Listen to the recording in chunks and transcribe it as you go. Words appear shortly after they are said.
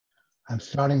I'm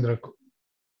starting the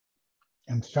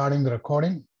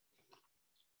recording,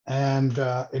 and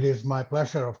it is my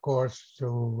pleasure, of course,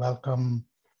 to welcome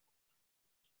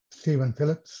Stephen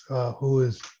Phillips, who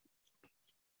is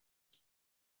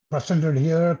presented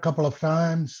here a couple of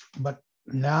times, but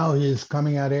now he is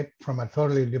coming at it from a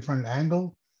totally different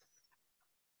angle.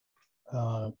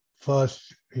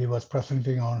 First, he was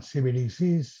presenting on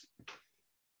CBDCs.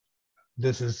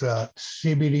 This is a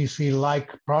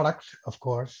CBDC-like product, of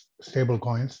course,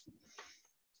 stablecoins.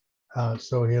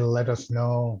 So he'll let us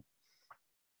know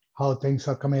how things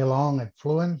are coming along at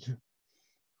Fluent,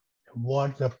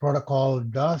 what the protocol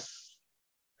does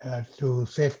to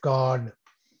safeguard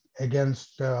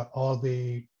against all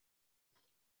the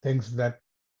things that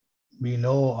we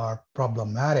know are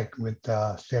problematic with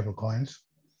stablecoins.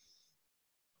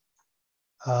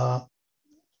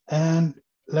 And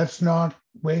let's not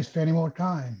waste any more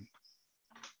time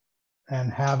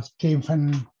and have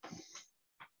Stephen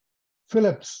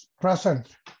Phillips present.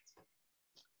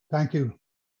 Thank you,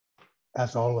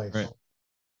 as always.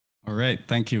 All right.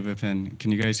 Thank you, Vipin. Can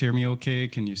you guys hear me okay?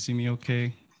 Can you see me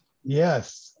okay?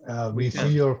 Yes, we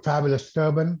see your fabulous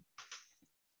turban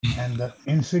and the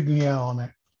insignia on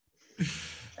it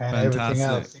and everything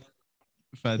else.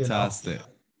 Fantastic. You know.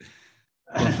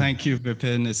 Well, thank you,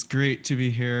 Vipin. It's great to be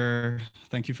here.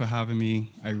 Thank you for having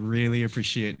me. I really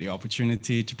appreciate the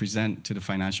opportunity to present to the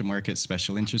Financial Markets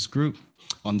Special Interest Group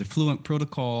on the Fluent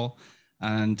protocol.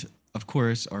 And of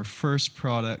course, our first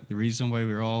product, the reason why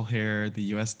we're all here, the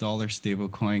US Dollar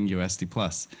Stablecoin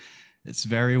USD+. It's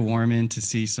very warming to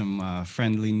see some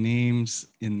friendly names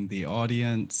in the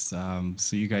audience.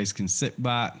 So you guys can sit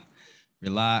back,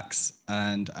 relax,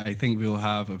 and I think we'll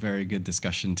have a very good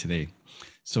discussion today.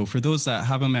 So for those that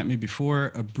haven't met me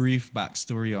before, a brief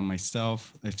backstory on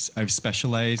myself. I've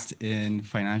specialized in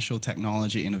financial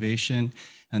technology innovation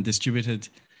and distributed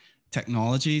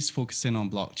technologies focusing on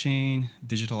blockchain,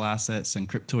 digital assets, and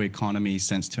crypto economy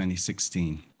since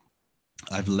 2016.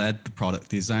 I've led the product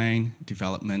design,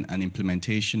 development, and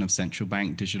implementation of central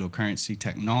bank digital currency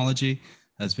technology.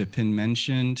 As Vipin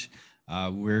mentioned,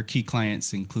 where key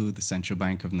clients include the Central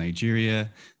Bank of Nigeria,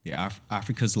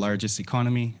 Africa's largest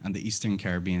economy, and the Eastern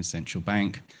Caribbean Central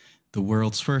Bank, the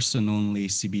world's first and only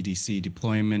CBDC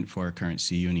deployment for a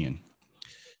currency union.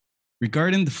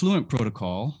 Regarding the Fluent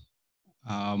protocol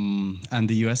and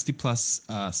the USD Plus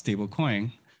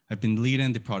stablecoin, I've been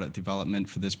leading the product development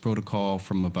for this protocol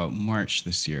from about March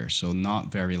this year, so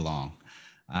not very long.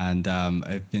 And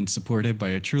I've been supported by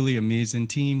a truly amazing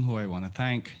team who I want to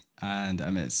thank. And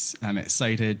I'm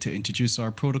excited to introduce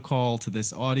our protocol to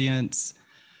this audience.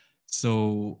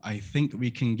 So I think we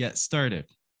can get started.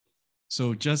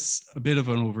 So just a bit of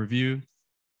an overview.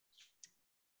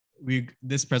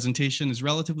 This presentation is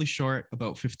relatively short,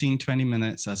 about 15-20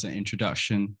 minutes as an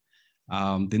introduction.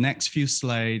 The next few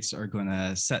slides are going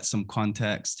to set some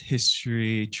context,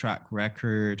 history, track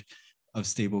record of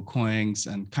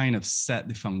stablecoins, and kind of set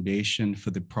the foundation for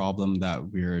the problem that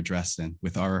we're addressing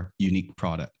with our unique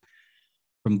product.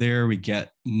 From there, we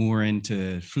get more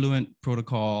into Fluent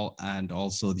protocol and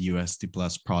also the USD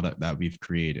Plus product that we've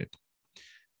created.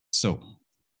 So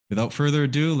without further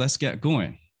ado, let's get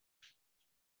going.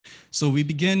 So we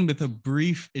begin with a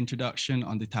brief introduction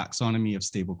on the taxonomy of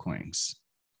stablecoins.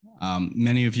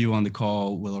 Many of you on the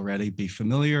call will already be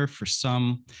familiar. For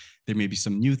some, there may be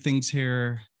some new things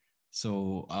here.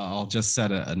 So I'll just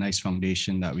set a nice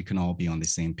foundation that we can all be on the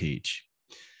same page.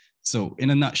 So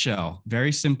in a nutshell,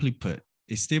 very simply put,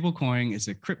 a stablecoin is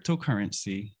a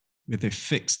cryptocurrency with a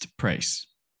fixed price.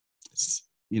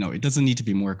 It doesn't need to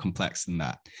be more complex than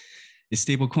that. A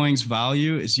stablecoin's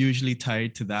value is usually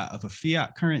tied to that of a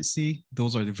fiat currency.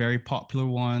 Those are the very popular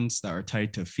ones that are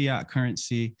tied to a fiat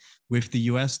currency, with the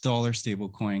US dollar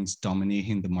stablecoins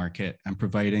dominating the market and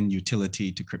providing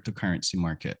utility to cryptocurrency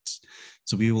markets.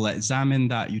 So we will examine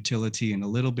that utility in a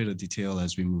little bit of detail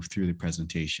as we move through the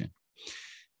presentation.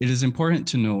 It is important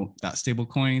to note that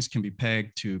stablecoins can be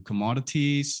pegged to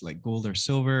commodities like gold or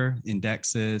silver,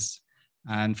 indexes,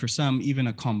 and for some, even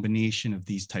a combination of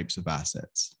these types of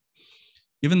assets.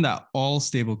 Given that all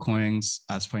stablecoins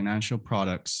as financial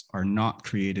products are not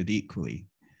created equally,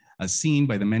 as seen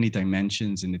by the many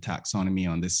dimensions in the taxonomy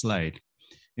on this slide,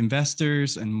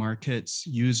 investors and markets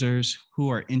users who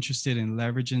are interested in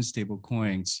leveraging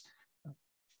stablecoins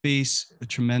face a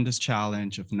tremendous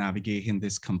challenge of navigating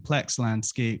this complex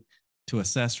landscape to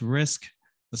assess risk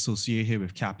associated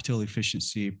with capital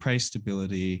efficiency, price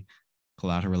stability,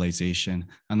 collateralization,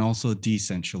 and also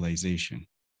decentralization.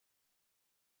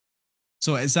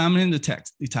 So examining the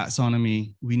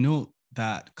taxonomy, we note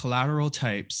that collateral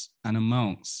types and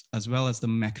amounts, as well as the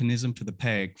mechanism for the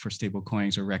peg for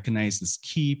stablecoins, are recognized as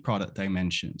key product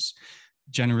dimensions.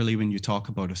 Generally, when you talk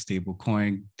about a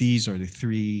stablecoin, these are the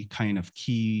three kind of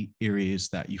key areas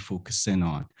that you focus in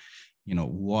on. You know,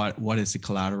 what is the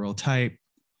collateral type?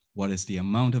 What is the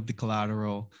amount of the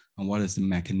collateral? And what is the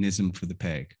mechanism for the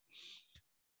peg?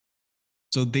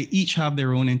 So they each have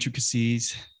their own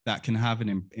intricacies that can have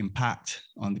an impact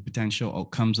on the potential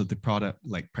outcomes of the product,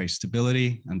 like price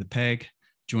stability and the peg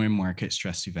during market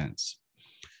stress events.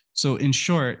 So in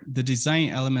short, the design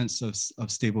elements of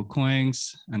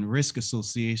stablecoins and risk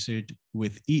associated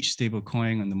with each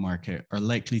stablecoin on the market are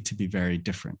likely to be very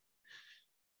different.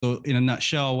 So in a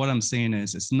nutshell, what I'm saying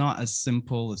is it's not as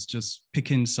simple as just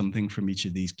picking something from each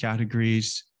of these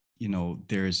categories. You know,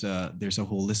 there's a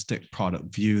holistic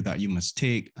product view that you must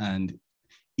take, and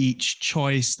each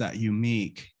choice that you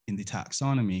make in the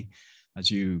taxonomy, as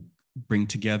you bring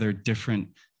together different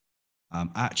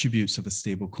attributes of a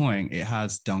stable coin, it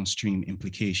has downstream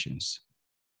implications.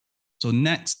 So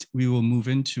next, we will move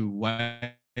into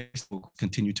why it will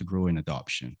continue to grow in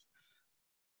adoption.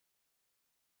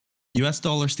 US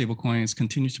dollar stablecoins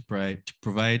continue to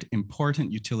provide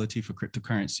important utility for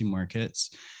cryptocurrency markets.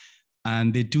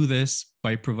 And they do this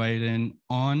by providing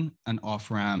on and off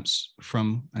ramps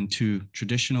from and to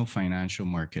traditional financial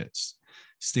markets.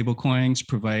 Stablecoins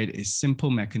provide a simple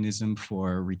mechanism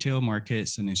for retail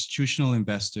markets and institutional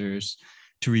investors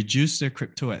to reduce their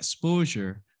crypto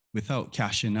exposure without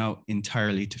cashing out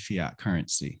entirely to fiat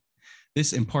currency.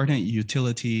 This important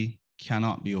utility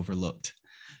cannot be overlooked.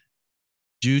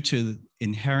 Due to the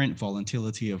inherent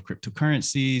volatility of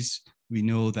cryptocurrencies, we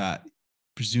know that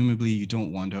presumably you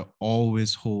don't want to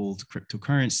always hold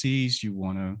cryptocurrencies. You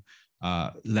want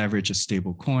to leverage a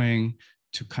stable coin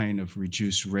to kind of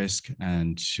reduce risk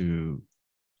and to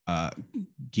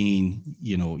gain,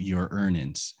 you know, your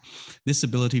earnings. This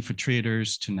ability for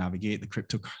traders to navigate the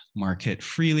crypto market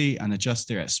freely and adjust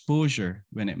their exposure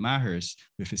when it matters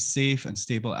with a safe and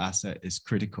stable asset is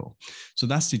critical. So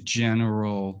that's the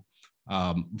general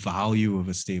value of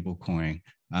a stable coin.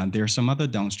 And there are some other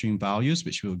downstream values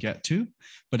which we'll get to,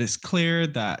 but it's clear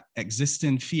that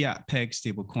existing fiat peg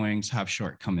stablecoins have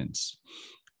shortcomings,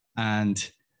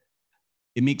 and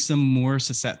it makes them more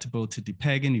susceptible to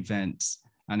depegging events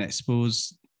and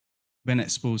when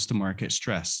exposed to market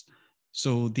stress.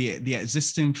 So the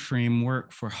existing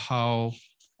framework for how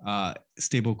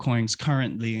stablecoins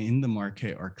currently in the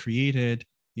market are created,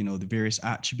 you know, the various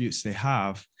attributes they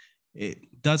have, it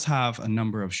does have a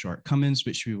number of shortcomings,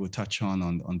 which we will touch on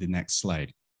the next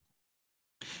slide.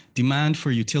 Demand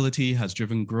for utility has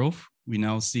driven growth. We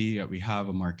now see that we have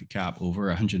a market cap over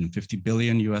 150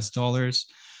 billion US dollars.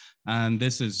 And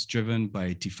this is driven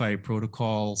by DeFi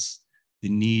protocols, the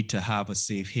need to have a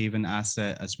safe haven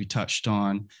asset, as we touched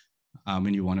on,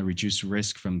 when you want to reduce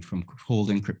risk from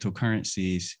holding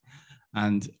cryptocurrencies.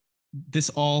 And this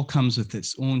all comes with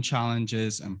its own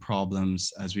challenges and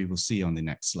problems, as we will see on the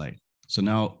next slide. So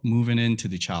now moving into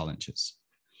the challenges.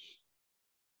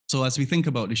 So as we think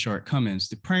about the shortcomings,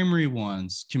 the primary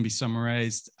ones can be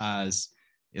summarized as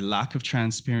a lack of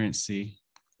transparency,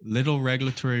 little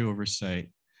regulatory oversight,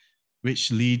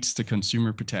 which leads to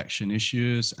consumer protection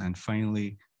issues, and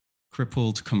finally,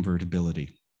 crippled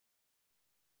convertibility.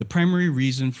 The primary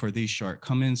reason for these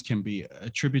shortcomings can be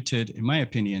attributed, in my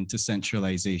opinion, to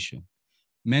centralization.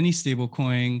 Many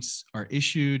stablecoins are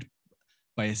issued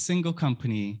by a single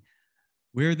company,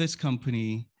 where this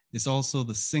company is also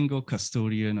the single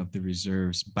custodian of the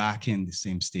reserves backing the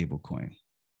same stablecoin.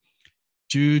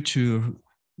 Due to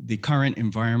the current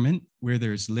environment where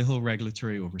there's little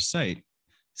regulatory oversight,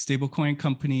 stablecoin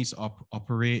companies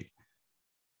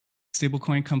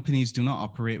do not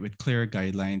operate with clear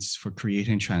guidelines for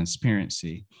creating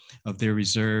transparency of their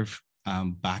reserve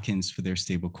backings for their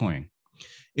stablecoin.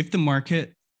 If the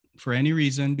market, for any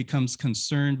reason, becomes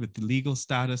concerned with the legal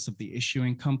status of the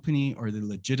issuing company or the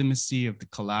legitimacy of the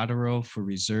collateral for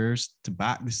reserves to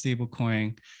back the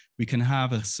stablecoin, we can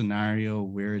have a scenario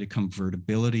where the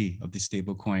convertibility of the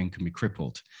stablecoin can be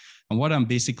crippled. And what I'm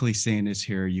basically saying is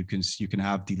here, you can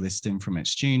have delisting from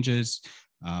exchanges,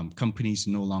 companies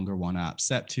no longer want to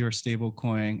accept your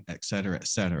stablecoin, et cetera, et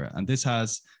cetera. And this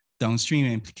has downstream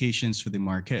implications for the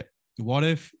market. What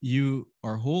if you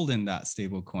are holding that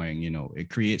stablecoin? You know, it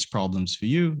creates problems for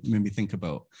you. When we think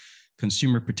about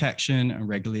consumer protection, and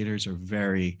regulators are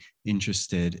very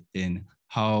interested in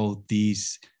how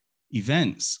these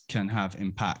events can have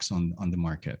impacts on the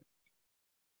market.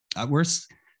 At worst,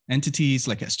 entities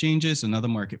like exchanges and other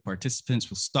market participants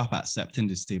will stop accepting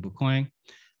the stablecoin.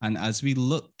 And as we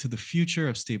look to the future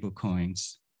of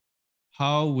stablecoins,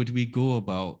 how would we go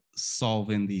about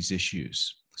solving these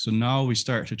issues. So now we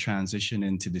start to transition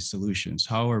into the solutions.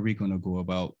 How are we going to go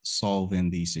about solving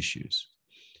these issues?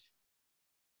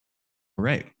 All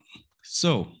right.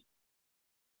 So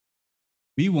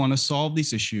we want to solve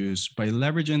these issues by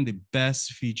leveraging the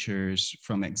best features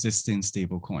from existing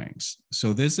stablecoins.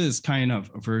 So this is kind of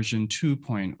version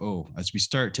 2.0 as we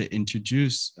start to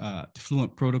introduce the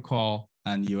Fluent protocol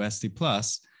and USD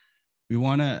Plus. We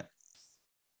want to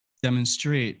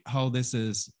demonstrate how this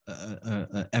is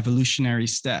an evolutionary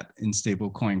step in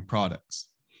stablecoin products.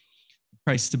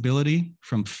 Price stability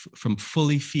from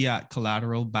fully fiat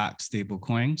collateral backed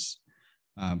stablecoins,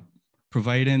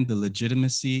 providing the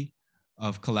legitimacy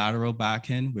of collateral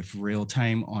backing with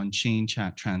real-time on-chain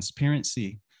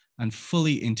transparency, and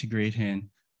fully integrating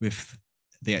with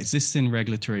the existing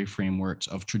regulatory frameworks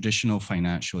of traditional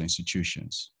financial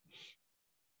institutions.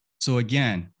 So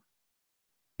again,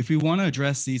 if we want to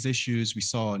address these issues we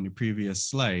saw in the previous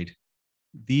slide,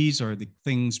 these are the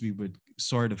things we would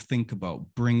sort of think about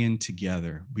bringing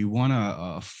together. We want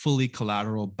a fully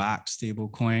collateral backed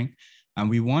stablecoin, and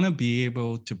we want to be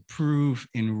able to prove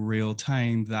in real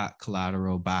time that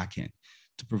collateral backing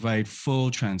to provide full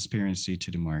transparency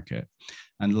to the market.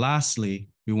 And lastly,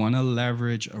 we want to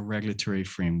leverage a regulatory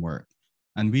framework.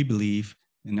 And we believe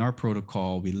in our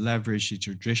protocol, we leverage the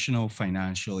traditional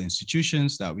financial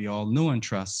institutions that we all know and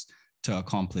trust to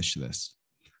accomplish this.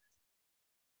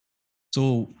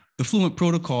 So the Fluent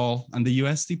protocol and the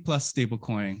USD Plus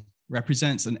stablecoin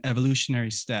represents an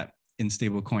evolutionary step in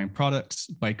stablecoin products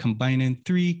by combining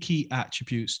three key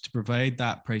attributes to provide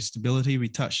that price stability we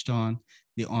touched on,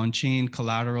 the on-chain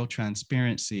collateral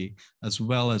transparency, as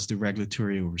well as the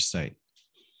regulatory oversight.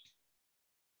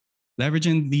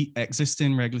 Leveraging the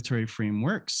existing regulatory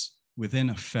frameworks within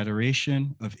a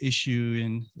federation of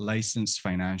issuing licensed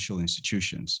financial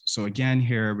institutions. So again,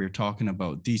 here we're talking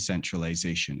about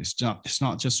decentralization. It's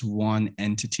not just one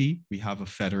entity. We have a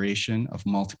federation of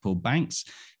multiple banks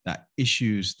that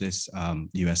issues this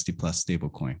USD Plus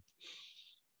stablecoin.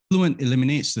 Fluent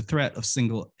eliminates the threat of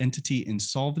single entity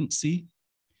insolvency,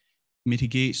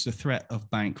 mitigates the threat of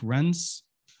bank runs,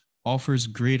 offers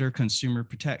greater consumer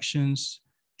protections,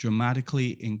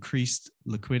 dramatically increased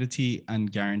liquidity,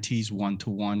 and guarantees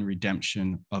one-to-one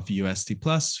redemption of USD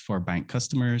Plus for bank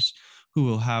customers who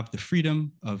will have the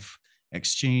freedom of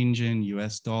exchanging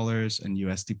US dollars and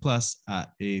USD Plus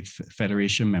at a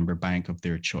federation member bank of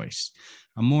their choice.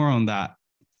 And more on that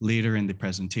later in the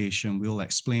presentation. We'll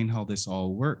explain how this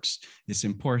all works. It's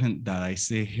important that I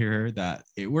say here that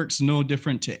it works no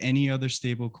different to any other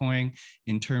stablecoin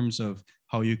in terms of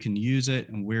how you can use it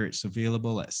and where it's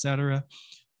available, etc.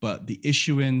 But the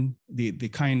issuing, the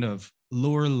kind of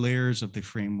lower layers of the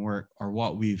framework are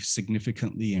what we've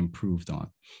significantly improved on.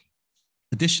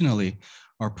 Additionally,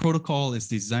 our protocol is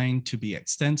designed to be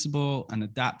extensible and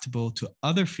adaptable to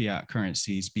other fiat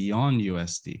currencies beyond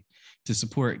USD to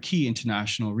support key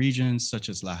international regions such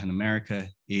as Latin America,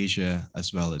 Asia,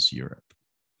 as well as Europe.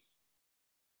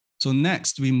 So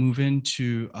next, we move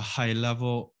into a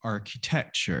high-level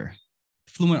architecture.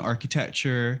 Fluent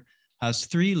architecture has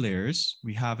three layers.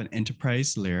 We have an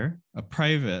enterprise layer, a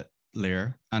private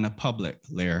layer, and a public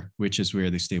layer, which is where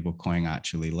the stablecoin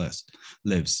actually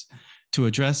lives. To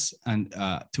address and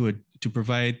to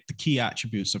provide the key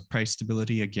attributes of price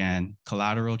stability, again,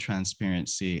 collateral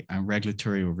transparency, and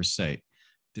regulatory oversight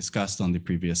discussed on the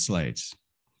previous slides.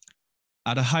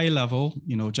 At a high level,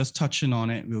 just touching on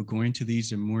it, we'll go into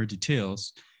these in more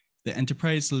details. The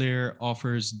enterprise layer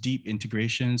offers deep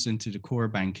integrations into the core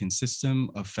banking system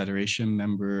of federation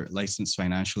member licensed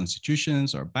financial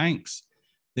institutions or banks.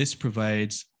 This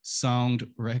provides sound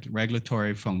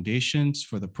regulatory foundations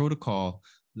for the protocol,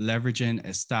 leveraging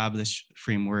established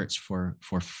frameworks for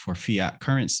fiat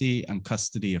currency and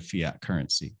custody of fiat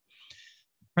currency.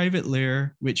 Private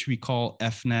layer, which we call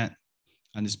FNET,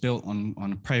 and is built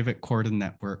on a private cordon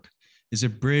network, is a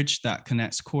bridge that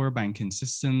connects core banking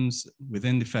systems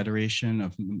within the federation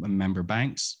of member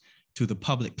banks to the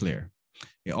public layer.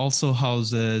 It also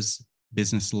houses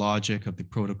business logic of the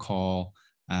protocol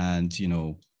and,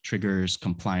 triggers,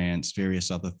 compliance,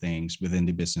 various other things within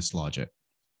the business logic.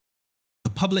 The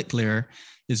public layer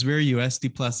is where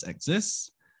USD Plus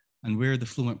exists and where the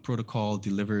Fluent protocol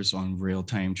delivers on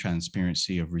real-time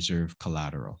transparency of reserve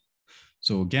collateral.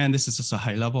 So again, this is just a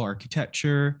high-level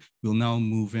architecture. We'll now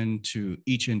move into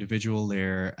each individual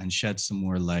layer and shed some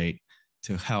more light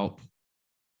to help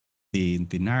the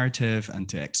narrative and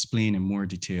to explain in more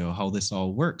detail how this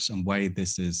all works and why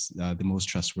this is the most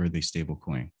trustworthy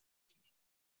stablecoin.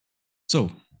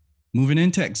 So moving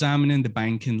into examining the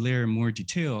banking layer in more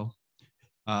detail,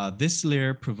 This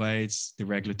layer provides the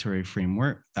regulatory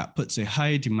framework that puts a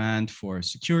high demand for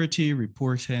security,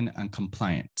 reporting, and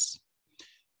compliance.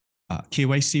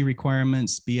 KYC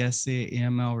requirements, BSA,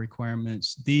 AML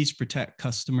requirements, these protect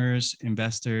customers,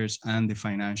 investors, and the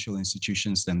financial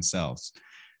institutions themselves.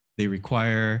 They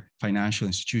require financial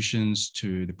institutions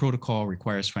the protocol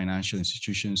requires financial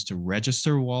institutions to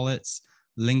register wallets,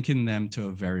 linking them to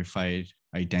a verified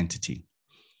identity.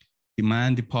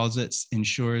 Demand deposits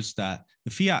ensures that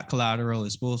the fiat collateral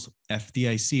is both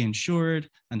FDIC insured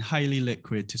and highly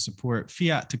liquid to support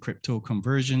fiat to crypto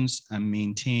conversions and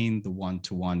maintain the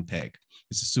one-to-one peg.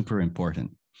 This is super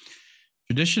important.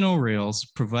 Traditional rails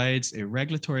provides a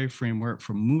regulatory framework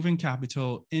for moving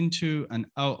capital into and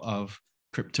out of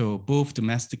crypto, both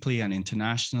domestically and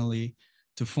internationally,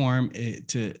 to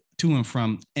and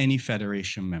from any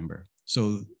federation member.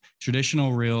 So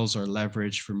traditional rails are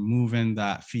leveraged for moving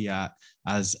that fiat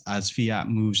as fiat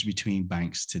moves between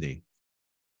banks today.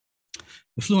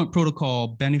 The Fluent protocol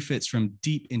benefits from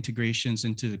deep integrations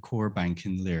into the core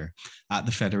banking layer at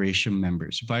the federation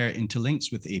members via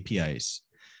interlinks with APIs.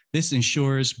 This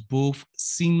ensures both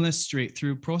seamless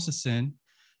straight-through processing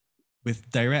with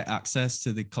direct access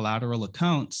to the collateral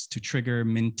accounts to trigger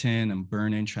minting and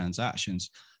burning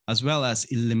transactions, as well as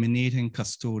eliminating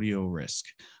custodial risk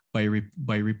by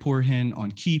reporting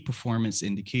on key performance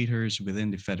indicators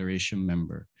within the federation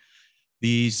member.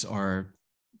 These are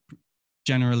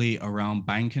generally around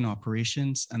banking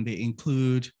operations, and they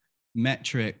include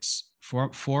metrics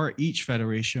for each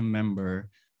federation member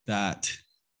that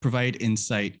provide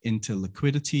insight into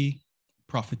liquidity,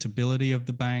 profitability of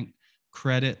the bank,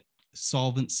 credit,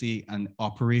 solvency, and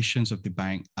operations of the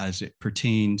bank as it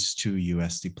pertains to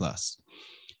USD Plus.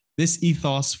 This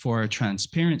ethos for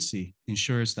transparency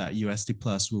ensures that USD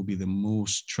Plus will be the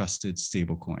most trusted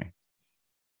stablecoin.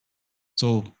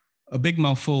 So a big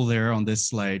mouthful there on this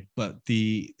slide, but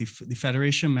the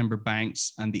federation member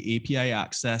banks and the API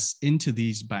access into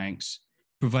these banks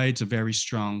provides a very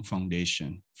strong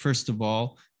foundation. First of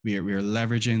all, we are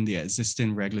leveraging the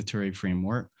existing regulatory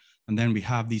framework, and then we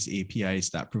have these APIs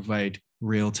that provide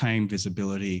real-time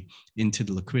visibility into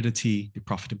the liquidity, the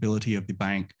profitability of the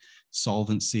bank,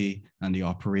 solvency, and the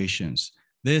operations.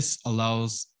 This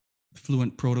allows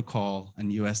Fluent protocol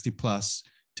and USD Plus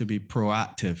to be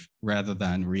proactive rather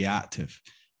than reactive.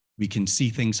 We can see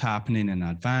things happening in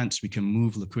advance. We can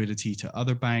move liquidity to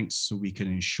other banks so we can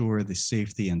ensure the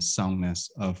safety and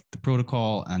soundness of the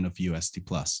protocol and of USD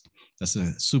Plus. That's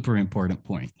a super important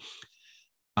point.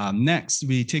 Next,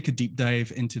 we take a deep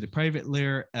dive into the private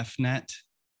layer, FNet.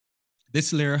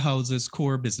 This layer houses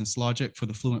core business logic for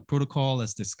the Fluent protocol,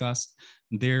 as discussed.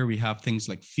 There we have things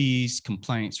like fees,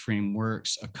 compliance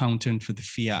frameworks, accounting for the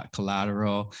fiat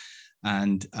collateral,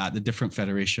 and the different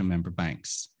federation member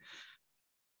banks.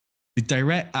 The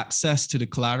direct access to the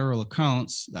collateral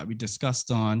accounts that we discussed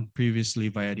on previously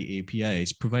via the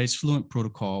APIs provides Fluent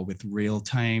protocol with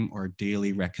real-time or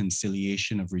daily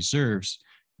reconciliation of reserves,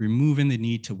 removing the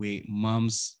need to wait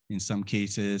months, in some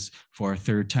cases, for a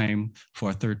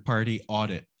third-party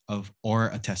audit or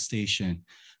attestation.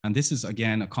 And this is,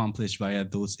 again, accomplished via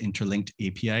those interlinked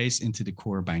APIs into the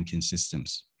core banking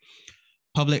systems.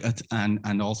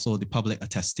 And also the public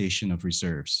attestation of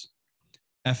reserves.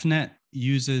 FNet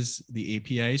uses the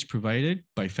APIs provided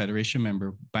by federation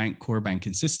member bank core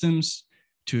banking systems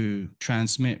to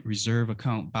transmit reserve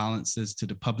account balances to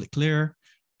the public layer,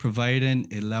 providing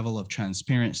a level of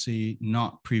transparency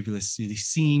not previously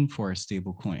seen for a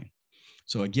stablecoin.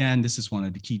 So again, this is one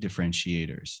of the key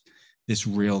differentiators, this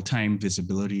real-time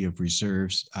visibility of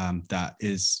reserves that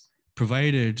is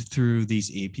provided through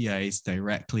these APIs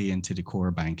directly into the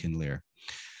core banking layer.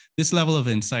 This level of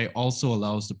insight also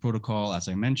allows the protocol, as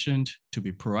I mentioned, to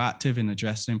be proactive in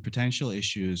addressing potential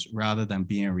issues rather than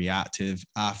being reactive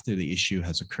after the issue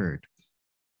has occurred.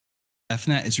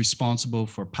 FNet is responsible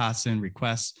for passing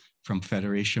requests from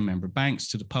federation member banks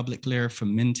to the public layer for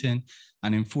minting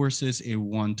and enforces a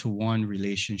one-to-one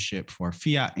relationship for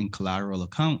fiat and collateral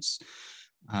accounts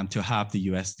to have the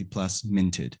USD Plus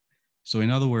minted. So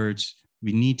in other words,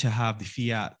 we need to have the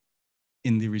fiat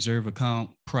in the reserve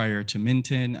account prior to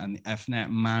minting, and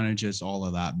FNet manages all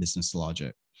of that business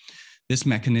logic. This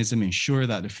mechanism ensures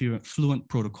that the Fluent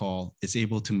protocol is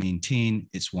able to maintain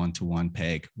its one-to-one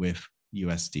peg with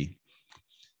USD.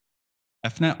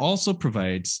 FNet also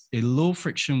provides a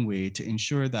low-friction way to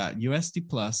ensure that USD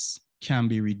Plus can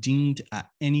be redeemed at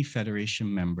any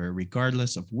federation member,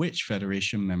 regardless of which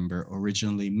federation member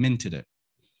originally minted it.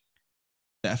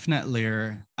 The FNet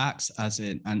layer acts as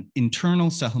an internal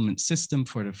settlement system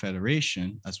for the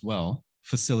federation as well,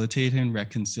 facilitating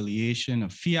reconciliation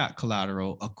of fiat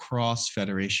collateral across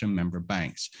Federation member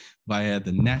banks via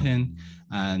the netting,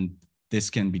 and this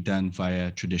can be done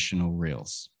via traditional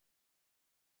rails.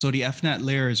 So the FNet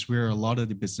layer is where a lot of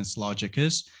the business logic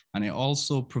is, and it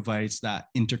also provides that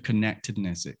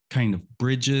interconnectedness. It kind of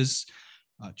bridges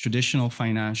traditional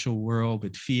financial world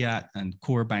with fiat and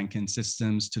core banking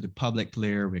systems to the public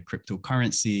layer with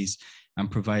cryptocurrencies, and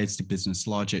provides the business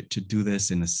logic to do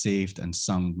this in a safe and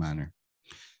sound manner.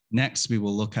 Next, we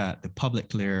will look at the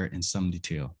public layer in some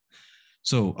detail.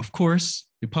 So, of course,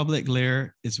 the public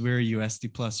layer is where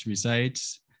USD Plus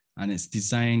resides, and it's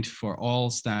designed for all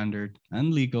standard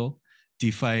and legal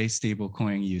DeFi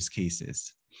stablecoin use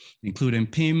cases, including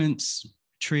payments,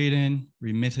 trading,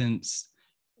 remittance,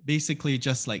 basically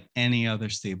just like any other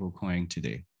stablecoin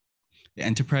today. The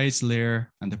enterprise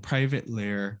layer and the private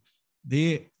layer,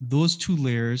 those two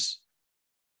layers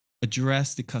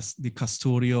address the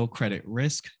custodial credit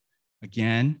risk.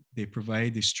 Again, they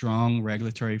provide a strong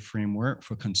regulatory framework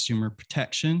for consumer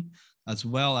protection, as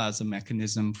well as a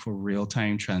mechanism for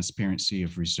real-time transparency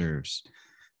of reserves.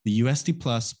 The USD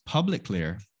Plus public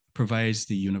layer provides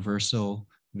the universal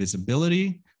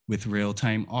visibility with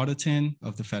real-time auditing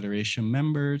of the Federation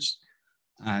members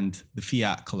and the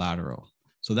fiat collateral.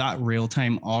 So that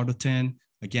real-time auditing,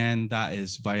 again, that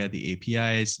is via the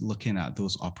APIs, looking at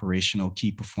those operational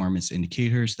key performance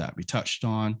indicators that we touched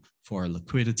on for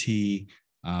liquidity,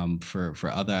 for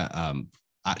other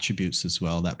attributes as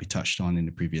well that we touched on in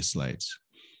the previous slides.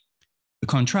 The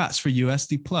contracts for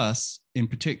USD Plus in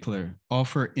particular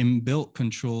offer inbuilt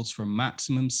controls for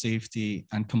maximum safety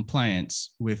and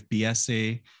compliance with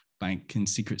BSA, Banking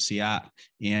Secrecy Act,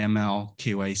 AML,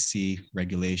 KYC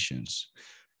regulations.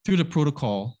 Through the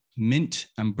protocol, mint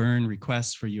and burn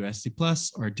requests for USD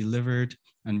Plus are delivered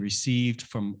and received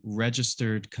from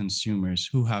registered consumers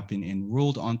who have been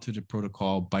enrolled onto the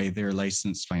protocol by their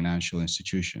licensed financial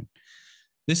institution.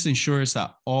 This ensures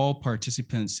that all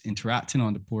participants interacting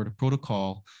on the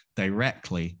protocol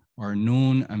directly are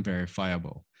known and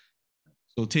verifiable.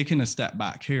 So taking a step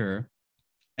back here,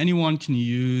 anyone can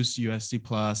use USD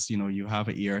Plus. You know, you have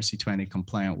an ERC20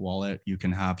 compliant wallet, you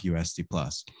can have USD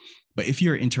Plus. But if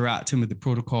you're interacting with the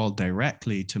protocol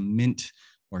directly to mint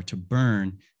or to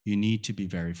burn, you need to be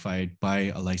verified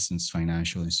by a licensed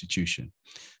financial institution.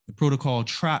 The protocol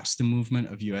tracks the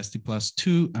movement of USD Plus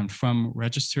to and from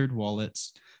registered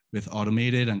wallets with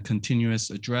automated and continuous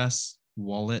address,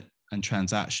 wallet, and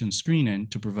transaction screening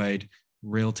to provide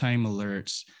real-time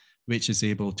alerts, which is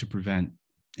able to prevent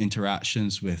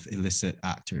interactions with illicit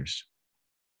actors.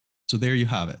 So there you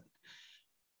have it.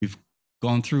 We've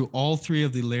gone through all three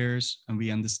of the layers, and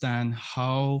we understand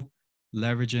how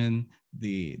leveraging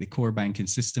the core banking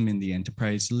system in the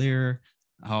enterprise layer,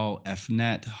 how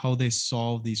FNet, how they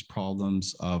solve these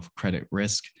problems of credit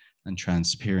risk and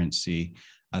transparency,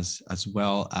 as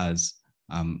well as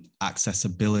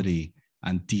accessibility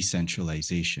and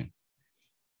decentralization.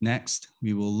 Next,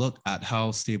 we will look at how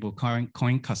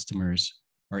stablecoin customers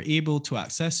are able to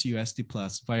access USD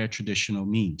Plus via traditional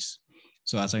means.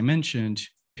 So as I mentioned,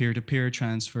 peer-to-peer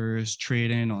transfers,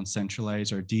 trading on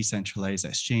centralized or decentralized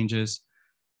exchanges,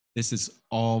 this is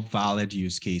all valid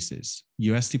use cases.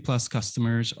 USD Plus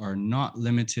customers are not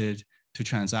limited to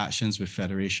transactions with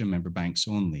Federation member banks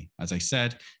only. As I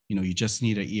said, you just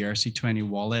need an ERC20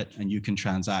 wallet and you can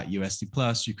transact USD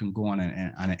Plus. You can go on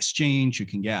an exchange, you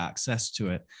can get access to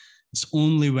it. It's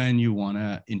only when you want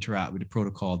to interact with the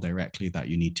protocol directly that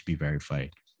you need to be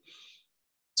verified.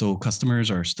 So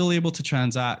customers are still able to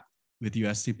transact with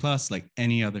USD Plus like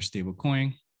any other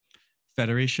stablecoin.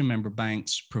 Federation member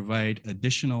banks provide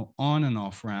additional on and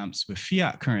off ramps with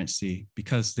fiat currency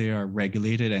because they are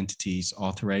regulated entities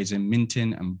authorizing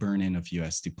minting and burning of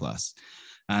USD Plus.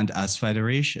 And as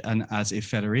a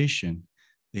federation,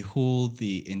 they hold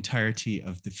the entirety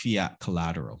of the fiat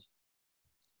collateral.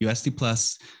 USD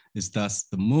Plus is thus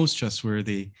the most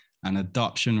trustworthy and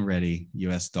adoption-ready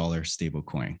US dollar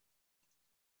stablecoin.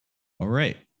 All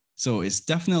right, so it's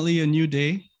definitely a new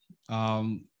day.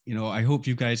 I hope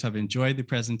you guys have enjoyed the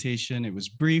presentation. It was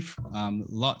brief,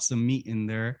 lots of meat in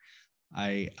there.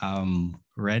 I am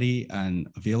ready and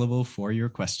available for your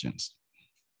questions.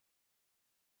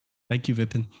 Thank you,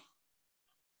 Vipin.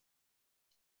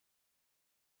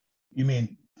 You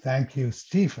mean, thank you,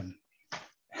 Stephen.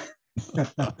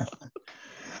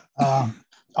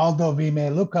 Although we may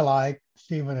look alike,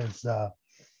 Stephen is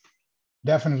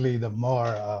definitely the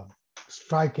more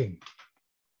striking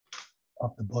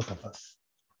of the both of us.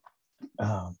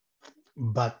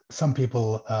 But some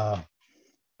people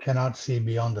cannot see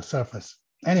beyond the surface.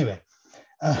 Anyway,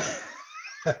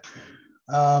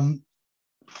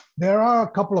 There are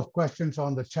a couple of questions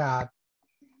on the chat,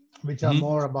 which are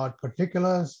more about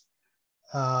particulars.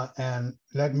 And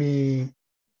let me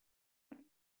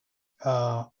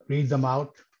read them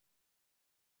out.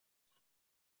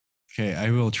 Okay,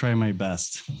 I will try my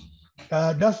best.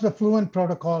 Does the Fluent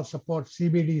protocol support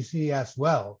CBDC as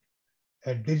well,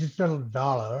 a digital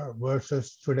dollar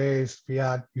versus today's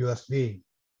fiat USD?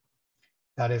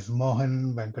 That is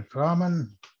Mohan Venkatraman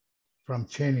from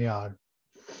Chainyard.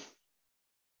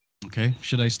 Okay,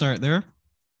 should I start there?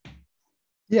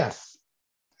 Yes.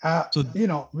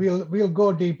 We'll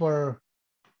go deeper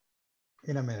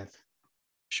in a minute.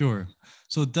 Sure.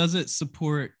 So does it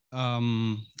support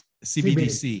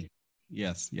CBDC?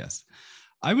 Yes.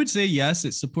 I would say yes,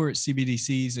 it supports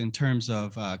CBDCs in terms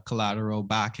of collateral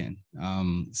backing.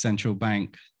 Central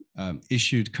bank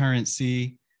issued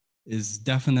currency is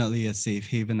definitely a safe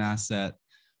haven asset.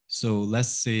 So let's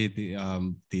say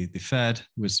the Fed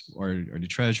or the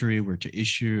Treasury were to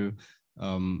issue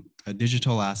a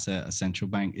digital asset, a central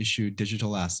bank issued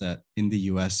digital asset in the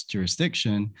US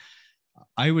jurisdiction.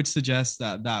 I would suggest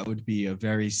that that would be a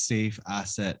very safe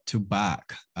asset to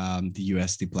back the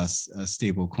USD plus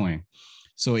stablecoin.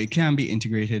 So it can be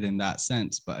integrated in that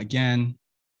sense. But again,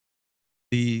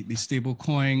 the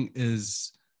stablecoin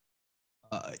is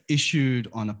issued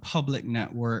on a public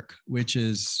network, which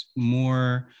is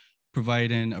more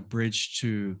providing a bridge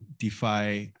to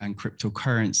DeFi and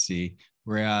cryptocurrency,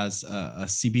 whereas a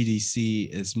CBDC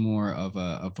is more of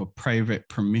a private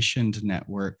permissioned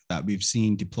network that we've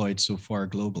seen deployed so far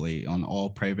globally on all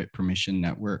private permission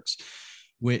networks,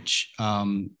 which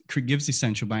gives the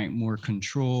central bank more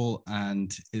control,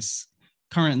 and is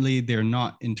currently they're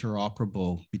not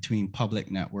interoperable between public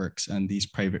networks and these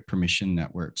private permission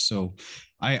networks. So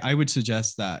I would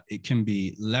suggest that it can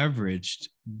be leveraged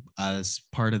as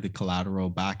part of the collateral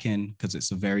backend because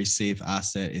it's a very safe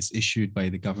asset. It's issued by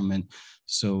the government.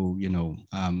 So,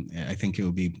 I think it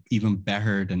will be even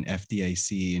better than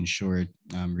FDIC insured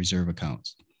reserve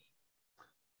accounts.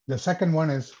 The second one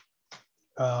is,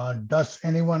 does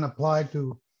anyone apply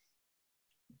to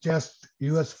just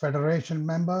US Federation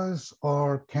members,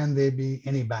 or can they be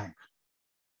any bank?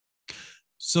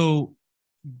 So,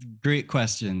 great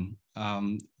question.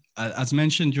 As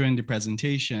mentioned during the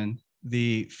presentation,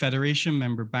 the Federation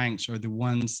member banks are the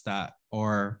ones that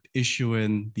are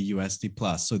issuing the USD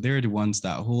plus. So they're the ones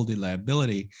that hold the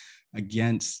liability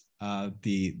against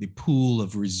the pool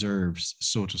of reserves,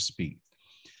 so to speak.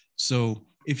 So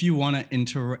if you want to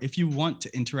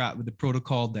interact with the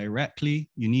protocol directly,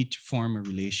 you need to form a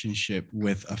relationship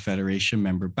with a Federation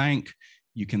member bank.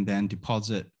 You can then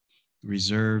deposit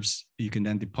reserves. You can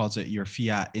then deposit your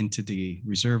fiat into the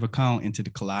reserve account, into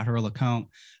the collateral account,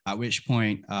 at which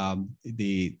point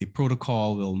the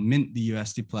protocol will mint the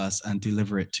USD plus and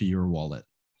deliver it to your wallet.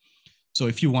 So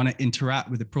if you want to interact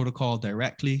with the protocol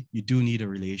directly, you do need a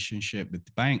relationship with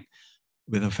the bank,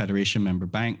 with a Federation member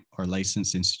bank or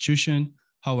licensed institution.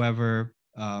 However,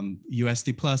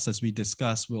 USD Plus, as we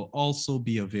discussed, will also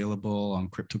be available on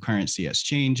cryptocurrency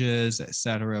exchanges,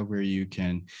 etc., where you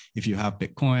can, if you have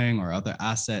Bitcoin or other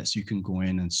assets, you can go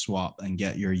in and swap and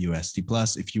get your USD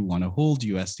Plus if you want to hold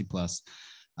USD Plus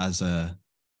as a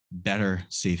better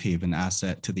safe haven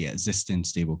asset to the existing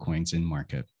stablecoins in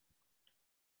market.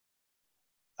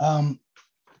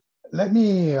 Let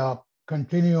me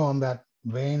continue on that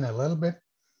vein a little bit.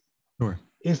 Sure.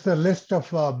 Is the list of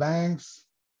banks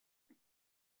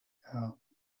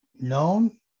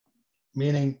known?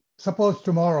 Meaning, suppose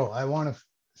tomorrow I want to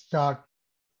start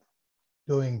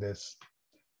doing this.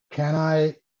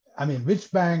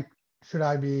 Which bank should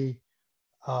I be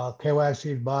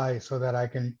KYC'd by so that I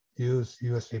can use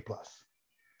USD Plus?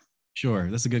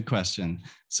 Sure, that's a good question.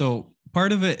 So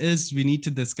part of it is we need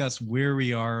to discuss where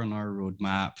we are on our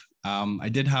roadmap. I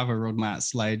did have a roadmap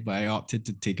slide, but I opted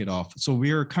to take it off. So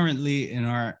we are currently in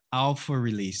our alpha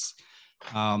release.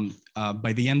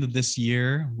 By the end of this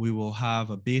year, we will have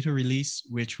a beta release,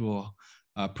 which will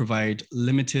provide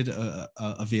limited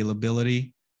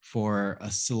availability for a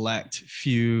select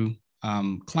few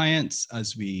clients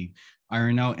as we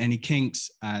iron out any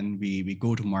kinks and we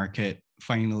go to market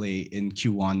finally in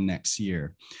Q1 next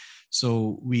year.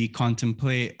 So we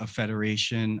contemplate a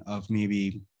federation of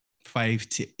maybe 5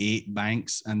 to 8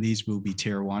 banks, and these will be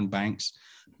tier 1 banks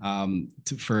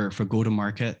for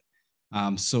go-to-market.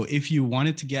 So if you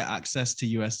wanted to get access to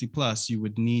USD Plus, you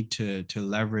would need to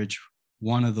leverage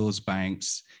one of those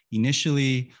banks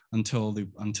initially until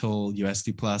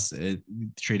USD Plus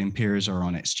trading pairs are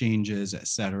on exchanges,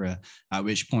 etc. At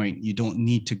which point you don't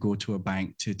need to go to a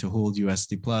bank to hold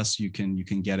USD Plus. You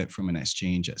can get it from an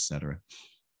exchange, etc.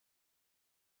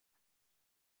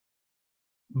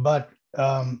 But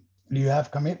Do you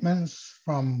have commitments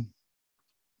from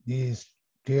these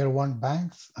tier one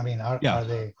banks? I mean, Yeah. are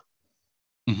they?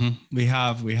 We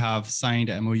have signed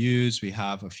MOUs. We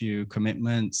have a few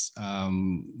commitments.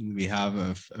 We have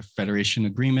a federation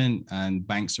agreement, and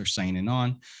banks are signing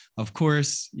on. Of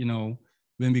course,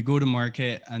 when we go to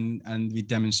market and we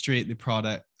demonstrate the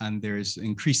product, and there's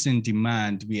increasing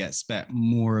demand, we expect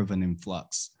more of an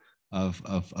influx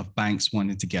of banks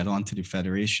wanting to get onto the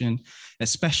federation,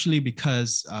 especially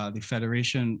because the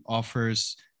federation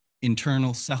offers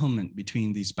internal settlement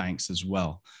between these banks as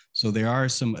well. So there are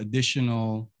some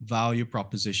additional value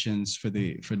propositions for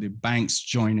the banks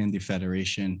joining the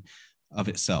federation of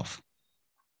itself.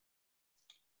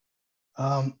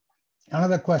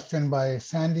 Another question by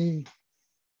Sandy.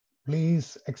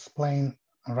 Please explain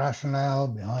a rationale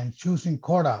behind choosing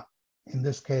Corda, in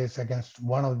this case, against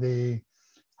one of the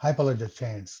Hyperledger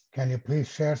chains. Can you please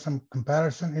share some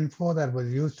comparison info that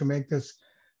was used to make this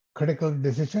critical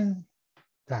decision?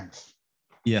 Thanks.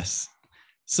 Yes.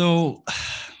 So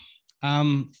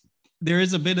there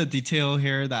is a bit of detail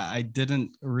here that I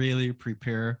didn't really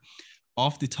prepare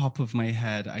off the top of my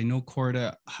head. I know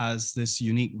Corda has this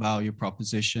unique value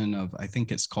proposition of, I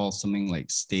think it's called something like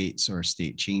states or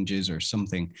state changes or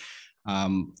something.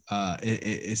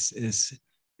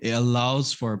 It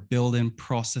allows for building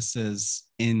processes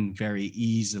in very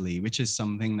easily, which is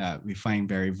something that we find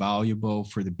very valuable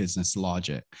for the business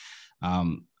logic.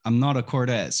 I'm not a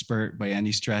Corda expert by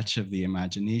any stretch of the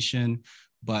imagination,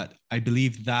 but I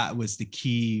believe that was the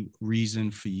key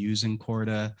reason for using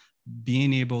Corda,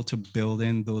 being able to build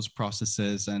in those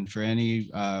processes. And for any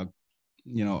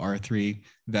R3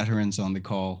 veterans on the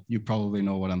call, you probably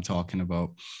know what I'm talking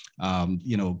about.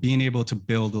 Being able to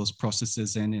build those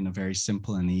processes in a very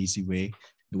simple and easy way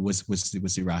was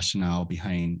the rationale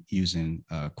behind using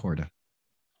Corda.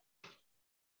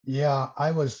 Yeah,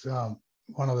 I was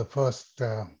one of the first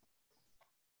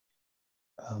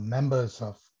members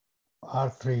of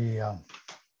R3,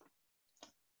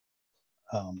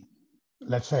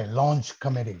 let's say, launch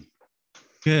committee.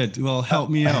 Good. Well, help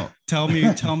me out. Tell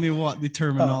me what the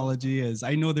terminology is.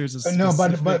 I know there's a specific...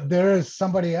 No, but there is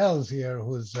somebody else here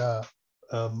who's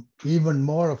even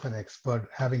more of an expert,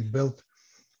 having built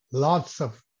lots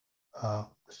of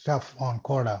stuff on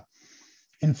Corda.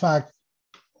 In fact,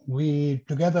 we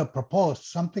together proposed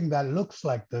something that looks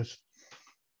like this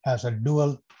as a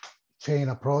dual chain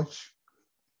approach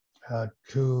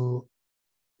to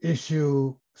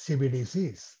issue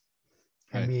CBDCs.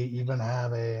 And we even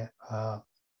have a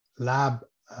lab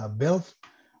built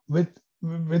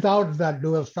without that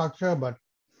dual structure, but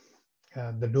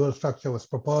the dual structure was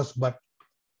proposed. But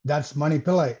that's Mani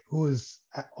Pillai, who is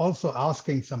also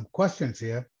asking some questions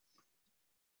here,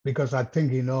 because I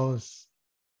think he knows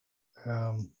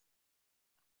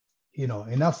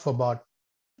enough about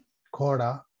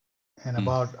Corda and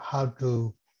about how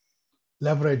to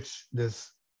leverage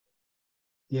this,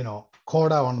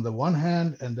 Corda on the one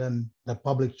hand, and then the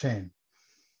public chain.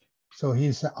 So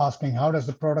he's asking, how does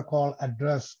the protocol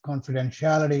address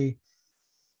confidentiality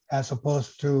as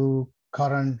opposed to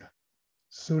current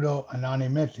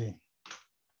pseudo-anonymity?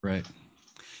 Right.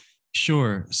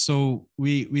 Sure. So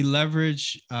we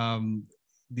leverage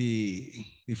the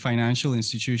financial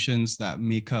institutions that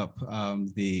make up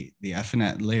the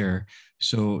FNet layer.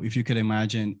 So if you could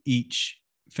imagine, each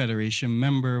federation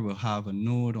member will have a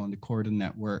node on the Corda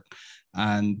network,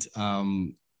 and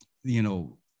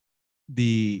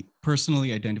the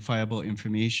personally identifiable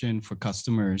information for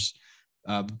customers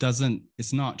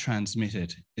it's not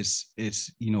transmitted.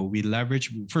 We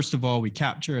leverage, first of all, we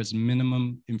capture as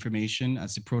minimum information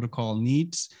as the protocol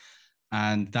needs,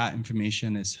 and that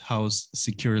information is housed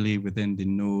securely within the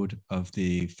node of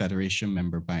the federation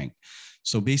member bank.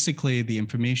 So basically, the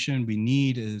information we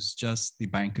need is just the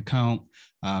bank account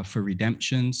for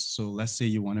redemptions. So let's say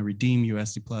you want to redeem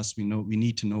USD Plus, we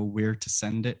need to know where to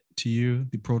send it to you,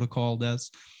 the protocol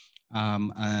does.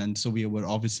 And so we would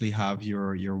obviously have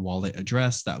your wallet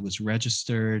address that was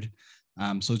registered.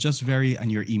 So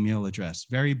and your email address,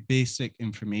 very basic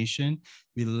information.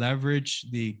 We leverage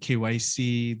the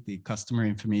KYC, the customer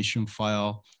information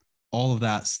file, all of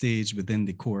that stays within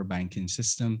the core banking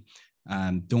system.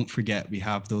 Don't forget, we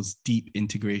have those deep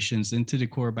integrations into the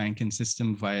core banking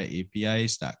system via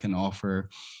APIs that can offer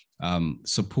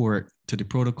support to the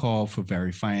protocol for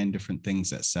verifying different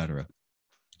things, etc.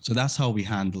 So that's how we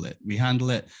handle it. We handle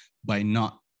it by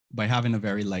having a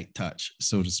very light touch,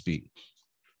 so to speak.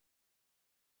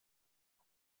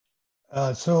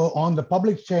 So on the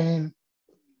public chain,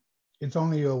 it's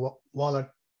only your wallet.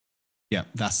 Yeah,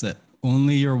 that's it.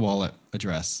 Only your wallet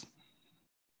address.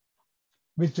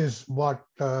 Which is what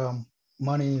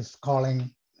Money is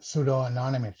calling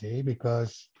pseudo-anonymity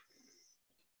because,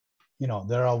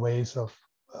 there are ways of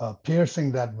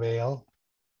piercing that veil,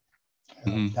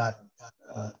 that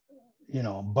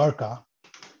burqa.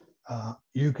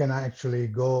 You can actually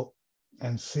go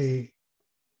and see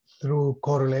through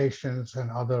correlations and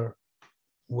other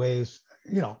ways.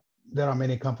 There are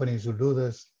many companies who do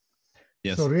this.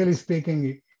 Yes. So really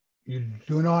speaking, you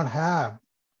do not have,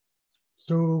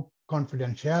 through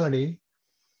confidentiality,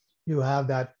 you have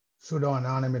that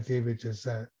pseudo-anonymity, which is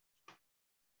a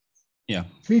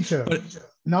feature, but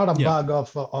not a bug of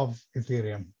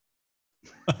Ethereum.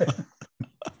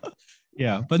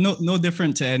 Yeah, but no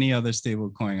different to any other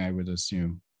stablecoin, I would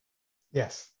assume.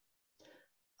 Yes.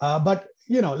 But,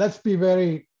 let's be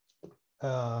very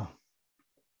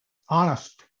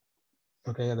honest.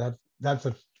 Okay, that's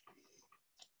a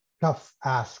tough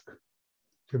ask,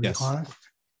 to be honest.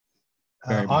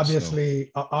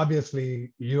 Obviously,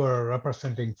 you are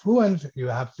representing Fluent. You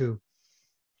have to,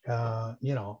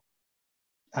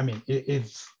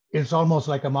 it's almost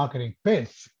like a marketing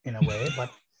pitch in a way,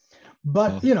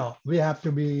 but we have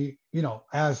to be,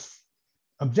 as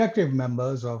objective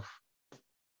members of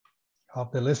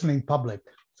the listening public,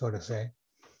 so to say,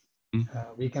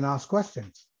 we can ask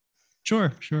questions.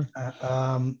 Sure.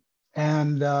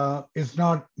 And it's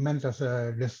not meant as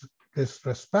a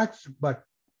disrespect, but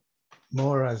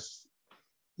more as,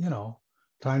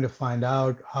 trying to find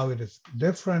out how it is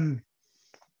different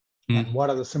and what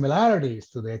are the similarities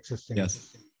to the existing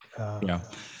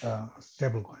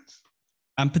stablecoins.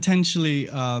 And potentially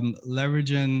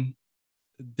leveraging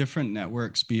different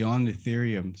networks beyond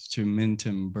Ethereum to mint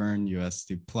and burn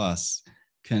USD Plus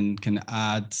can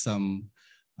add some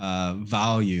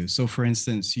value. So for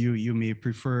instance, you may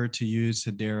prefer to use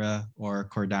Hedera or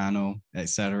Cardano,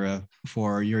 etc.,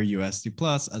 for your USD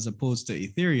Plus as opposed to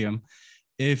Ethereum,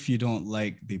 if you don't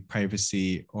like the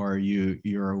privacy or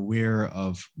you're aware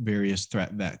of various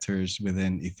threat vectors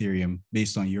within Ethereum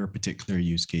based on your particular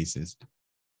use cases.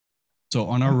 So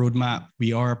on our roadmap,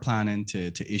 we are planning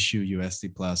to issue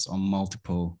USD Plus on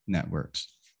multiple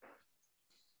networks.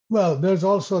 Well, there's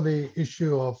also the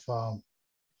issue of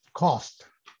cost,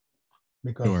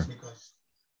 because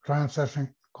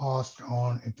transaction cost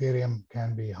on Ethereum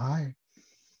can be high.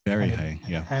 Very high,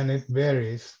 And it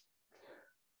varies.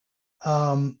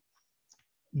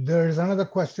 There is another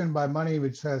question by Money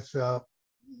which says,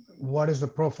 what is the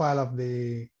profile of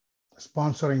the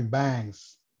sponsoring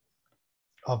banks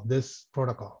of this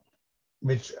protocol?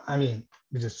 Which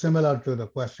is similar to the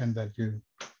question that you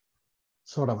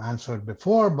sort of answered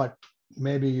before, but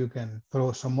maybe you can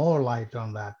throw some more light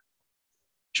on that.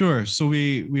 Sure. So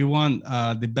we want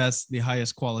the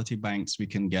highest quality banks we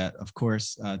can get. Of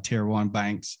course, tier one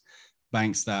banks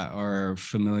that are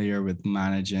familiar with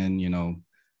managing,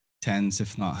 tens,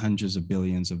 if not hundreds of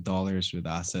billions of dollars with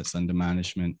assets under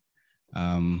management.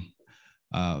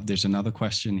 There's another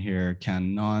question here.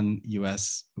 Can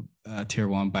non-US tier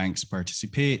one banks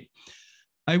participate?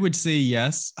 I would say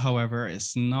yes. However,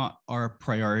 it's not our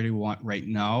priority right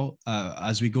now.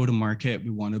 As we go to market,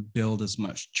 we want to build as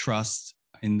much trust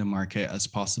in the market as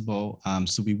possible.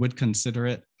 So we would consider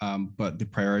it, but the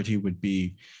priority would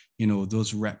be,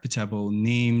 those reputable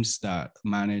names that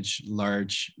manage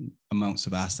large amounts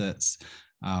of assets,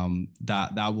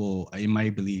 that will, in my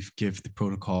belief, give the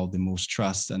protocol the most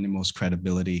trust and the most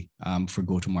credibility for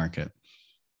go-to-market.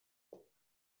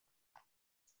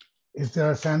 Is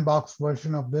there a sandbox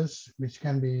version of this which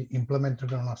can be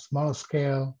implemented on a smaller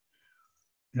scale,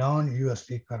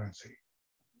 non-USD currency?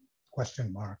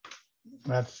 Question mark.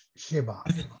 That's Shiba.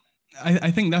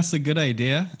 I think that's a good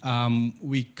idea.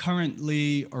 We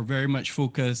currently are very much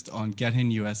focused on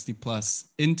getting USD Plus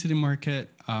into the market.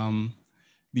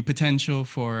 The potential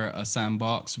for a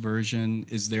sandbox version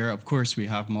is there. Of course, we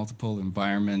have multiple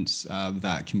environments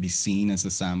that can be seen as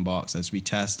a sandbox as we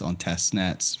test on test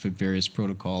nets for various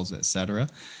protocols, etc.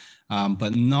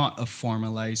 But not a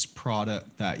formalized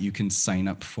product that you can sign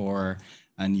up for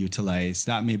and utilize.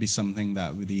 That may be something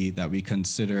that we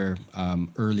consider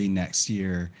early next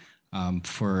year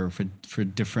for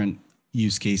different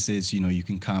use cases. You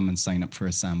can come and sign up for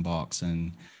a sandbox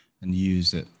and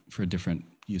use it for different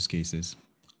use cases.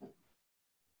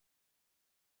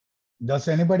 Does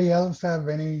anybody else have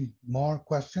any more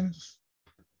questions?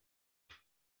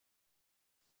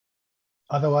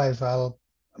 Otherwise,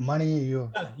 Money,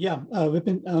 you.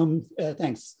 Vipin,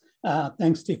 thanks.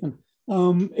 Thanks, Stephen.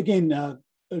 Again,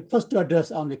 first to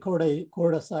address on the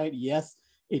Corda side, yes,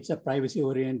 it's a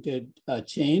privacy-oriented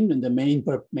chain, and the main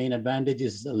advantage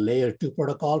is a layer 2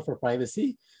 protocol for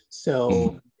privacy.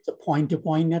 So it's a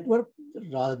point-to-point network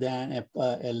rather than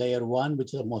a layer one,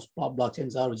 which is the most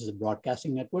blockchains are, which is a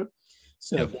broadcasting network.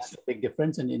 So that's a big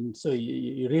difference. And so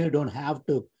you really don't have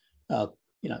to,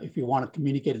 if you want to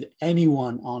communicate with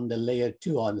anyone on the layer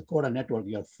two on the Corda network,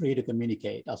 you're free to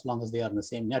communicate as long as they are in the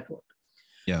same network.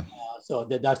 Yeah. So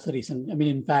that's the reason. I mean,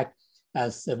 in fact,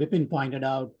 as Vipin pointed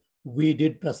out, we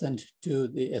did present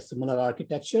to a similar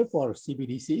architecture for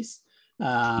CBDCs.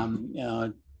 As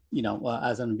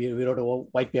we wrote a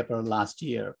white paper last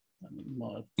year. I mean,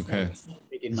 okay.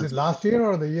 Is it last year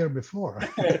or the year before?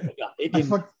 Yeah,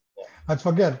 I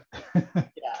forget. Yeah.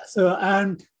 So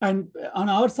and on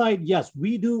our side, yes,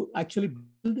 we do actually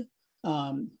build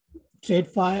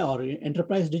TradeFi or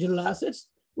enterprise digital assets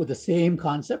with the same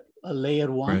concept. A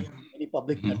layer one, right. any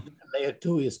public network. Layer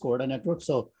two is Corda network.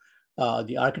 So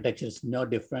the architecture is no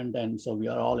different, and so we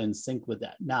are all in sync with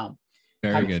that. Now,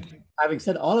 having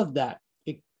said all of that,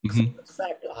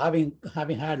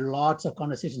 having had lots of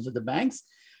conversations with the banks,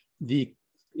 we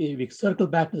circle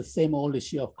back to the same old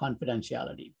issue of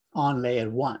confidentiality on layer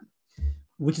one,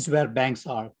 which is where banks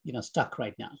are stuck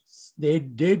right now. They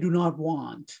do not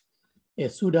want a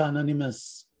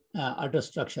pseudo-anonymous address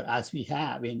structure as we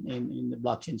have in the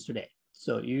blockchains today.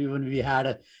 So even we had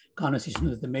a conversation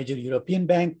with the major European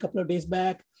bank a couple of days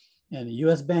back, and the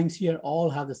US banks here all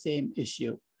have the same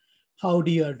issue. How do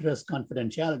you address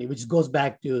confidentiality, which goes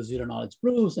back to zero knowledge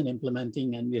proofs and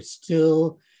implementing, and it's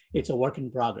a work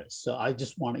in progress. So I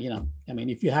just want to,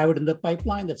 if you have it in the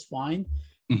pipeline, that's fine.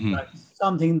 But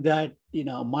something that,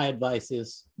 my advice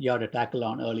is you have to tackle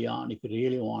on early on if you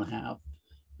really want to have,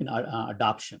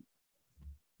 adoption.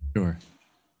 Sure.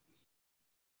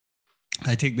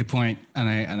 I take the point,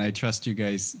 and I trust you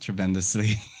guys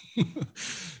tremendously.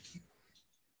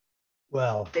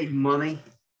 Well, hey, Money,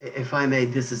 if I may,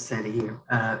 this is Sandy here.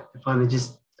 If I may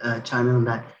just chime in on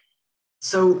that.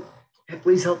 So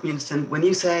please help me understand, when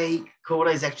you say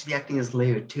Corda is actually acting as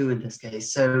layer two in this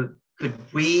case, so could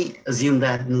we assume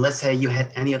that, and let's say you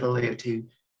had any other layer two,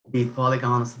 be it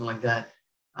Polygon or something like that,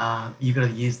 you could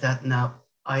have used that. Now,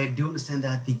 I do understand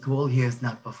that the goal here is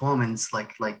not performance,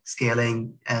 like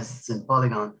scaling as in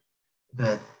Polygon,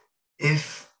 but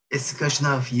if it's a question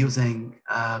of using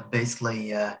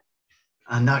basically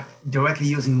not directly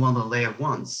using one of the layer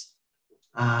ones,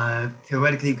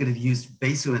 theoretically you could have used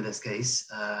Besu in this case,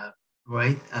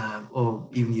 right? Or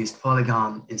even used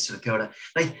Polygon instead of Corda.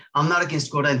 Like, I'm not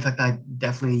against Corda. In fact, I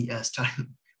definitely started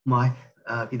my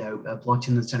blockchain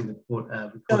and starting with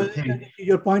Corda thing.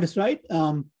 Your point is right.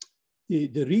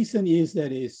 The reason is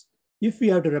if we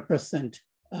have to represent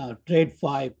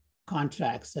TradeFi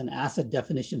contracts and asset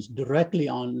definitions directly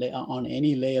on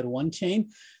any layer one chain,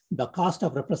 the cost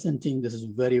of representing this is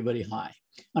very, very high,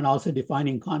 and also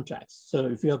defining contracts. So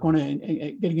if you are going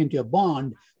to getting into a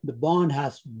bond, the bond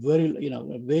has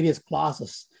various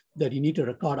clauses that you need to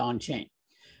record on chain.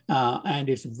 And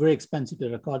it's very expensive to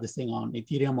record this thing on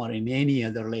Ethereum or in any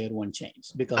other layer one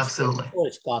chains because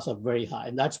storage costs are very high.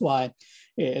 And that's why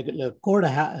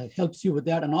Corda helps you with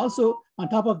that. And also on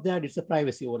top of that, it's a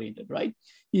privacy oriented, right?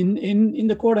 In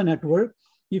the Corda network,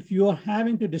 if you are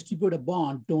having to distribute a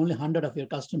bond to only 100 of your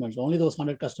customers, only those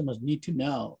 100 customers need to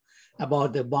know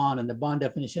about the bond and the bond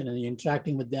definition, and you're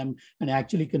interacting with them, and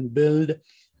actually can build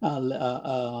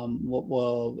a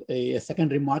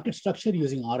secondary market structure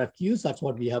using RFQs. That's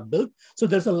what we have built. So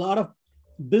there's a lot of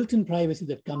built-in privacy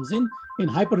that comes in. In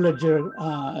Hyperledger,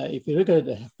 if you look at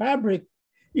the Fabric,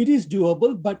 it is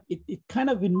doable, but it kind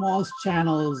of involves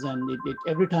channels, and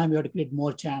every time you have to create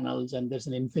more channels, and there's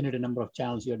an infinite number of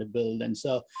channels you have to build. And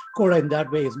so Corda in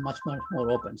that way is much, much more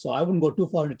open. So I wouldn't go too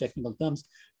far into technical terms,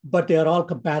 but they are all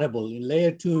compatible. In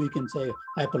layer two, you can say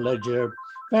Hyperledger,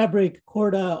 Fabric,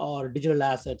 Corda, or digital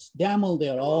assets, DAML, they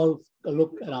are all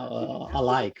look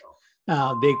alike.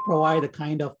 They provide a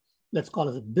kind of, let's call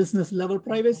it a business level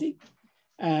privacy.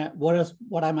 Whereas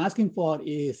what I'm asking for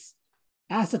is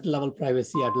asset level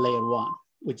privacy at layer one,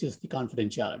 which is the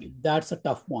confidentiality. That's a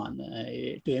tough one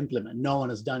to implement. No one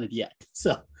has done it yet.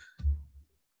 So,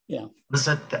 yeah.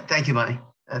 Thank you, Money.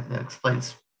 That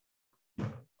explains.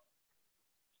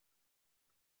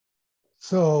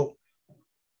 So,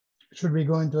 should we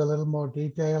go into a little more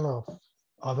detail of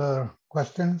other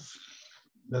questions?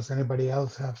 Does anybody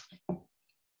else have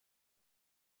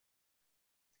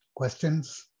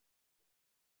questions?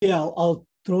 Yeah, I'll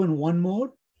throw in one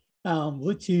more,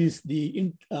 which is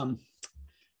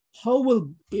how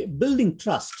will building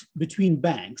trust between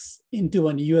banks into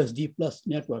an USD plus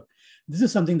network? This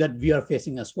is something that we are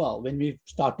facing as well. When we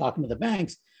start talking to the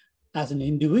banks, as an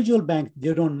individual bank,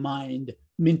 they don't mind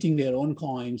minting their own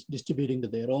coins, distributing to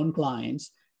their own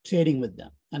clients, trading with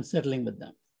them and settling with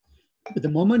them. But the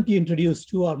moment you introduce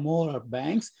two or more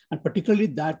banks, and particularly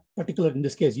that particular, in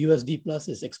this case, USD Plus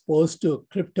is exposed to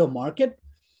crypto market,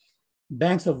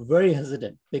 banks are very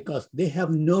hesitant because they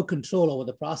have no control over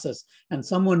the process. And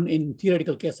someone, in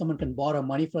theoretical case, someone can borrow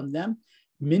money from them,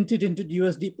 mint it into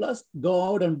USD Plus, go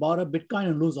out and borrow Bitcoin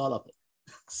and lose all of it.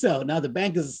 So now the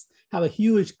bank have a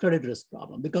huge credit risk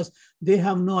problem because they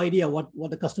have no idea what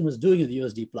the customer is doing with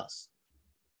USD Plus.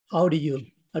 How do you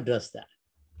address that?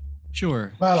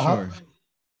 Sure. Well, sure.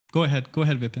 Go ahead,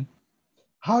 Vipin.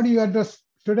 How do you address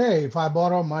today? If I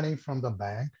borrow money from the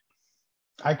bank,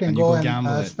 I can go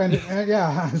and spend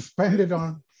it. Spend it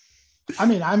on. I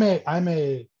mean, I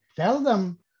may tell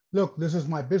them, look, this is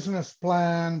my business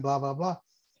plan, blah blah blah.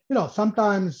 You know,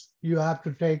 sometimes you have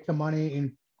to take the money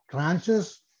in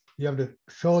tranches. You have to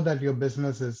show that your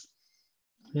business is,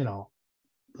 you know,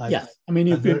 like. Yes, I mean,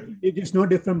 it is no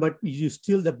different, but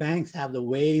the banks have the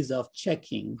ways of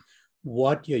checking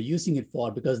what you're using it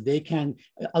for, because they can,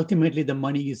 ultimately the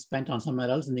money is spent on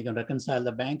somewhere else and they can reconcile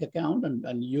the bank account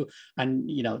and you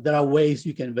know, there are ways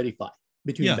you can verify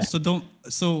between banks.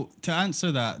 So to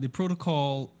answer that, the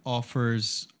protocol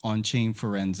offers on-chain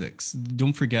forensics.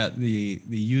 Don't forget the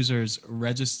users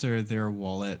register their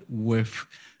wallet with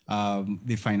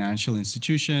the financial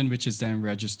institution, which is then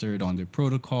registered on the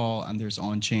protocol, and there's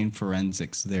on-chain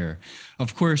forensics there.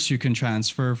 Of course, you can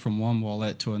transfer from one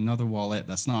wallet to another wallet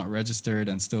that's not registered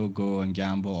and still go and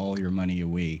gamble all your money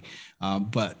away.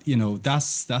 But you know,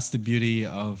 that's the beauty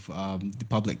of the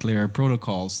public layer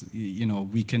protocols. You know,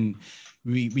 we can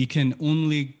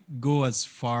only go as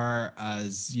far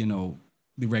as, you know,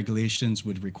 the regulations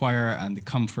would require and the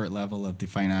comfort level of the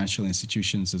financial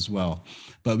institutions as well.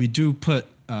 But we do put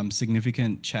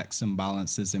significant checks and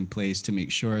balances in place to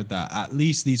make sure that at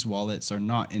least these wallets are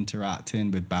not interacting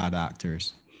with bad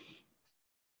actors.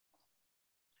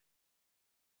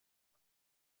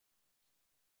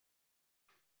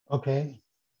 Okay.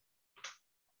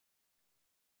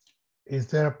 Is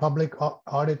there a public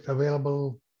audit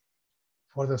available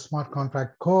for the smart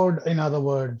contract code? In other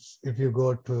words, if you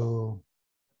go to,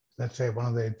 let's say, one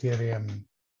of the Ethereum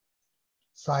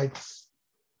sites,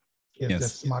 is the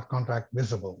smart contract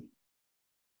visible?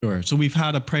 Sure. So we've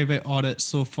had a private audit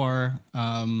so far.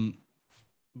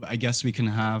 I guess we can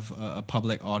have a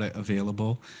public audit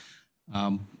available.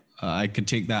 I could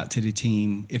take that to the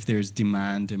team. If there's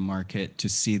demand in market to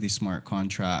see the smart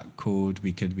contract code,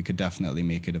 we could definitely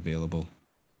make it available.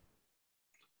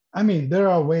 I mean, there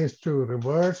are ways to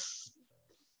reverse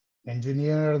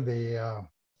engineer the,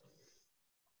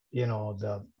 you know,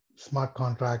 the smart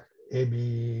contract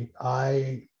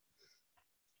ABI,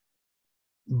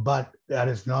 but that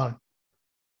is not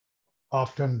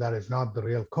the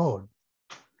real code.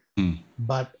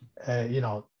 But, you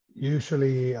know,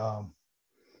 usually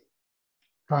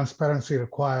transparency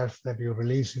requires that you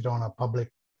release it on a public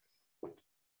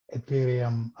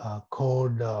Ethereum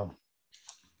code,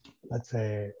 let's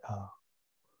say,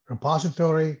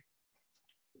 repository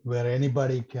where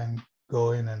anybody can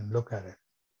go in and look at it.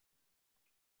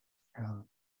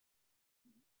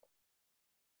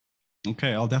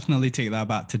 Okay, I'll definitely take that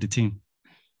back to the team.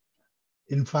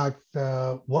 In fact,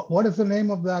 what is the name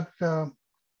of that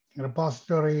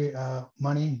repository,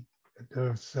 Money?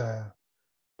 There's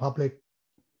public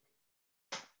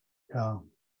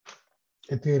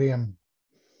Ethereum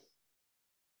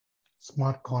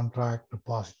smart contract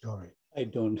repository. I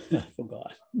don't, I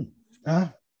forgot. Huh?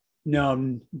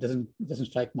 No, doesn't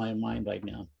strike my mind right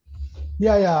now.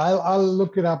 Yeah, I'll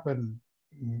look it up and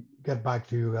get back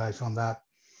to you guys on that.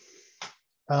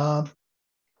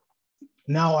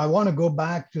 Now I want to go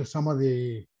back to some of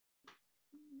the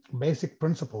basic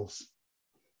principles.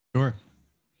 Sure.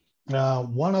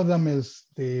 One of them is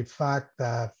the fact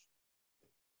that,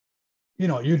 you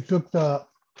know, you took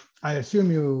I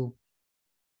assume you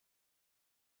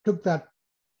took that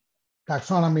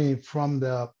taxonomy from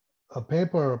a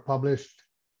paper published,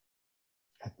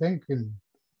 I think in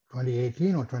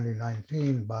 2018 or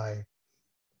 2019 by,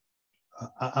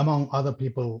 among other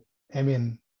people,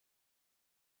 Emin,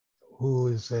 who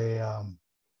is the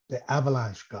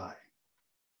Avalanche guy.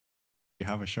 You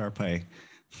have a sharp eye.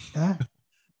 Huh?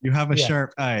 You have a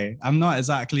sharp eye. I'm not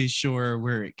exactly sure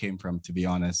where it came from, to be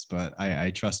honest, but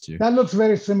I trust you. That looks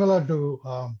very similar to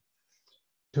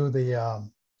the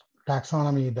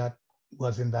taxonomy that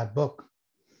was in that book.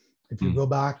 If you go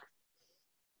back,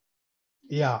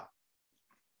 yeah.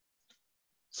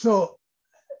 So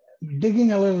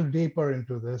digging a little deeper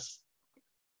into this,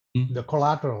 the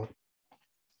collateral,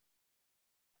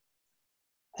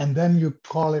 and then you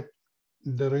call it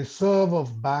the reserve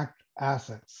of backed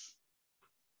assets,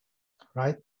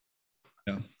 right?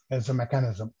 Yeah. As a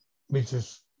mechanism, which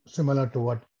is similar to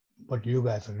what you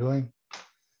guys are doing.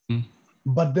 Mm.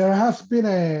 But there has been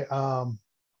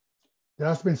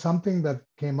something that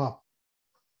came up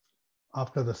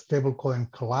after the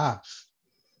stablecoin collapse,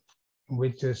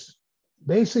 which is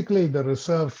basically the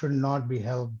reserve should not be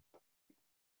held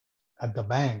at the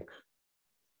bank,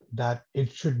 that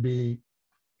it should be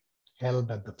held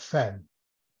at the Fed.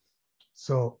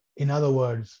 So in other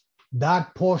words,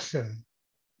 that portion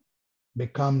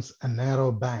becomes a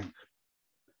narrow bank,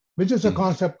 which is a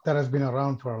concept that has been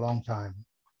around for a long time.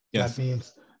 Yes. That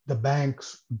means the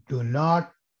banks do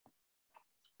not,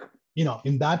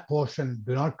 in that portion,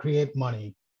 do not create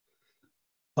money,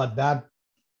 but that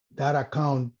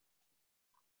account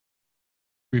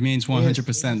remains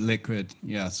 100% liquid.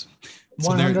 Yes.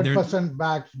 So 100%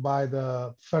 backed by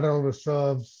the Federal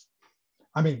Reserve's,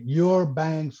 your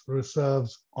bank's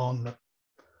reserves on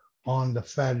the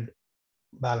Fed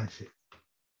balance sheet.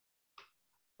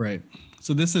 Right.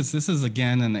 So this is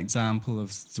again an example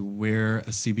of where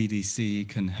a CBDC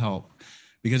can help,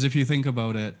 because if you think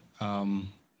about it,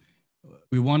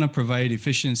 we want to provide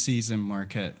efficiencies in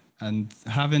market, and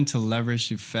having to leverage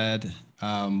the Fed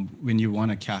when you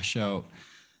want to cash out,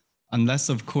 unless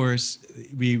of course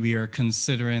we are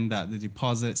considering that the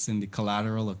deposits in the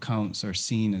collateral accounts are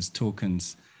seen as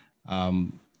tokens,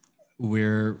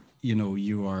 where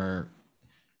you are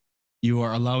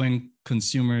allowing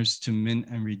consumers to mint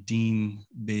and redeem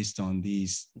based on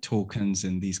these tokens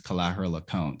in these collateral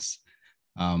accounts.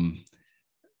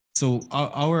 So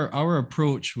our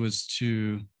approach was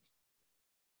to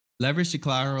leverage the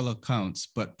collateral accounts,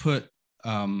 but put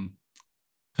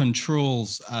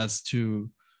controls as to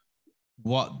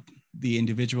what the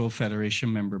individual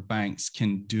federation member banks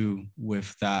can do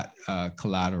with that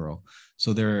collateral.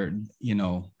 So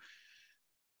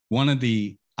one of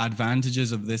the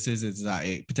advantages of this is that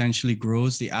it potentially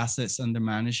grows the assets under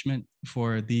management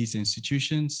for these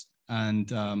institutions,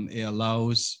 and it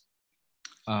allows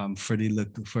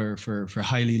for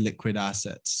highly liquid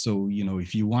assets. So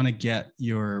if you want to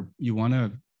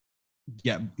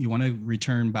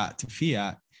return back to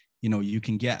fiat, you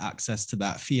can get access to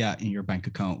that fiat in your bank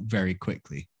account very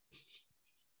quickly.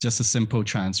 Just a simple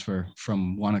transfer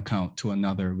from one account to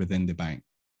another within the bank.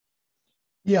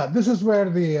 Yeah, this is where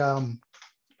the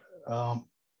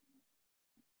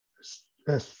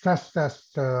stress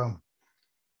test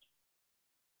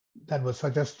that was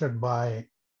suggested by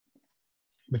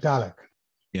Vitalik.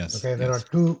 Yes. Okay, there are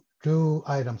two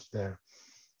items there.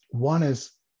 One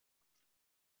is,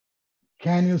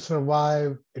 can you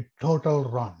survive a total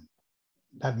run?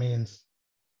 That means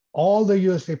all the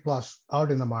USD Plus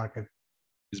out in the market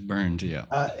is burned. Yeah,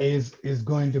 is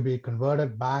going to be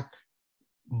converted back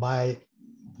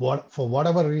for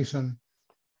whatever reason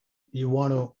you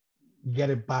want to get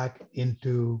it back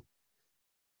into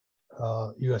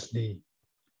USD.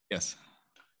 Yes.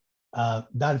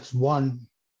 That's one.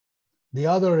 The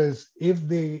other is, if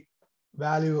the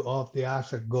value of the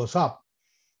asset goes up,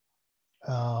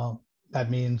 that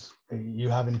means you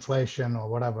have inflation or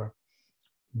whatever,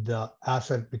 the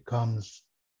asset becomes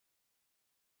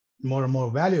more and more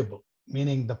valuable,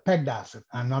 meaning the pegged asset.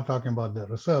 I'm not talking about the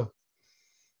reserve.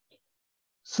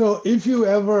 So if you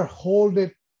ever hold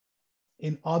it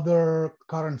in other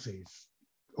currencies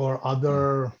or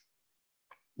other,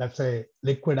 let's say,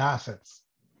 liquid assets,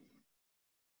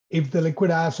 if the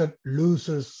liquid asset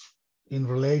loses in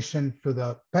relation to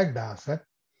the pegged asset,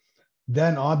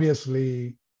 then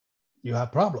obviously you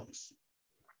have problems.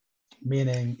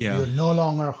 Meaning you're no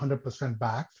longer 100%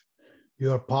 backed,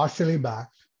 you're partially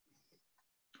backed.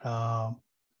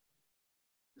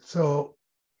 So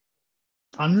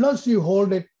unless you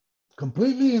hold it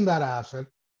completely in that asset,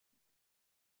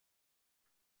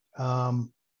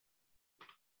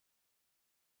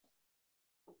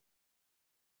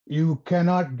 you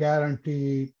cannot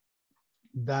guarantee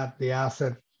that the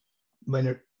asset, when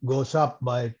it goes up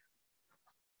by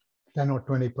 10 or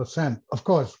 20%, of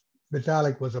course,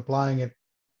 Vitalik was applying it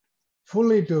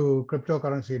fully to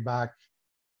cryptocurrency backed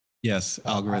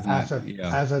algorithmic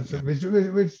assets,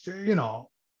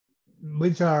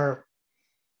 which are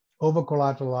over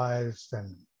collateralized,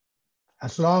 and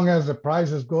as long as the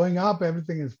price is going up,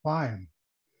 everything is fine.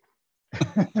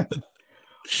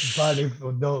 But if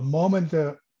the moment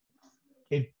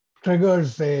it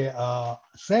triggers a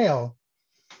sale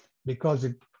because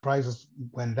the prices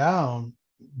went down,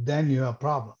 then you have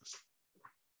problems.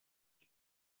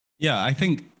 Yeah, I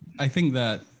think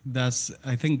the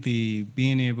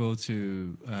being able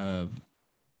to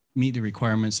meet the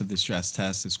requirements of the stress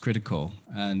test is critical,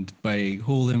 and by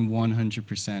holding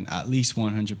 100%, at least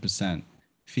 100%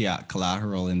 fiat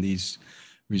collateral in these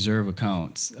reserve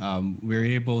accounts, we're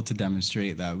able to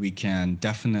demonstrate that we can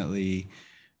definitely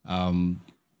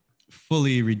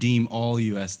fully redeem all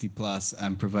USD plus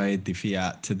and provide the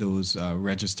fiat to those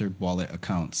registered wallet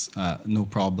accounts, no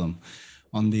problem.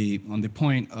 On the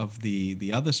point of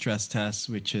the other stress test,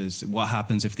 which is what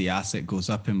happens if the asset goes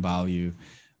up in value,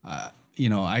 you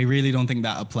know, I really don't think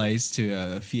that applies to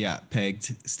a fiat pegged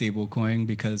stablecoin,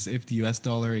 because if the US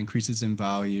dollar increases in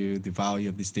value, the value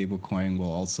of the stablecoin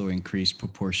will also increase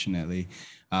proportionately,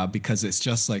 because it's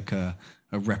just like a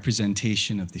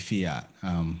representation of the fiat.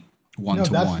 No,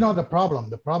 that's not the problem.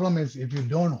 The problem is if you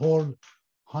don't hold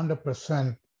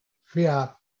 100%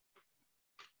 fiat,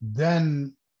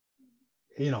 then,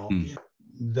 you know,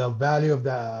 the value of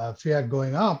the fiat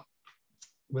going up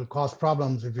will cause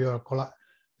problems if you're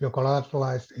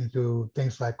collateralized into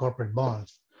things like corporate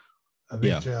bonds.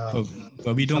 Which,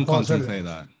 but we don't contemplate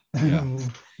that. Yeah.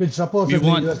 Which supposedly we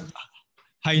want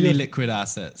highly liquid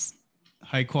assets,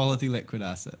 high quality liquid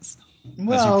assets.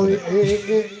 Well,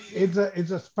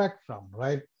 it's a spectrum,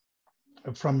 right?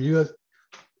 From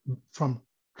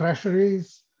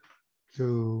treasuries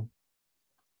to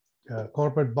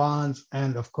corporate bonds,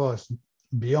 and of course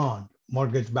beyond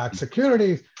mortgage-backed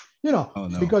securities. You know,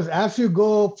 because as you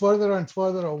go further and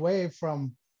further away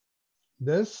from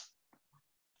this,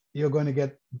 you're going to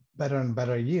get better and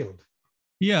better yield.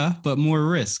 Yeah, but more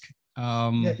risk.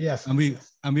 Yes. And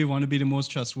we want to be the most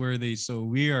trustworthy. So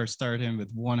we are starting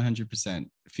with 100%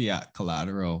 fiat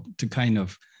collateral to kind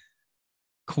of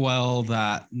quell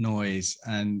that noise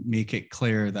and make it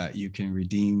clear that you can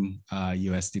redeem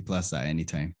USD plus at any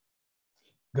time.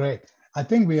 Great. I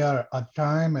think we are at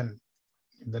time, and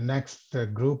the next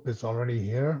group is already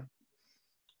here.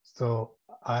 So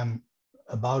I'm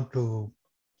about to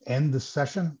end this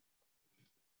session.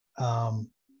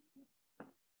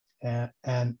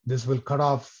 And this will cut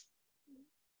off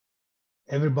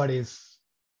everybody's,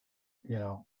 you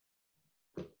know,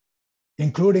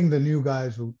 including the new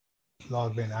guys who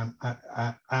logged in.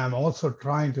 I'm also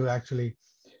trying to actually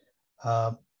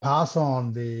pass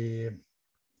on the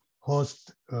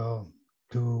host to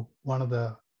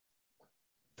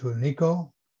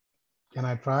Nico. Can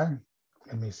I try?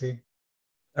 Let me see.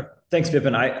 Thanks,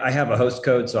 Vipin. I have a host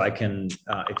code, so I can,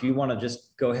 if you want to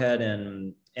just go ahead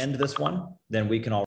and end this one, then we can all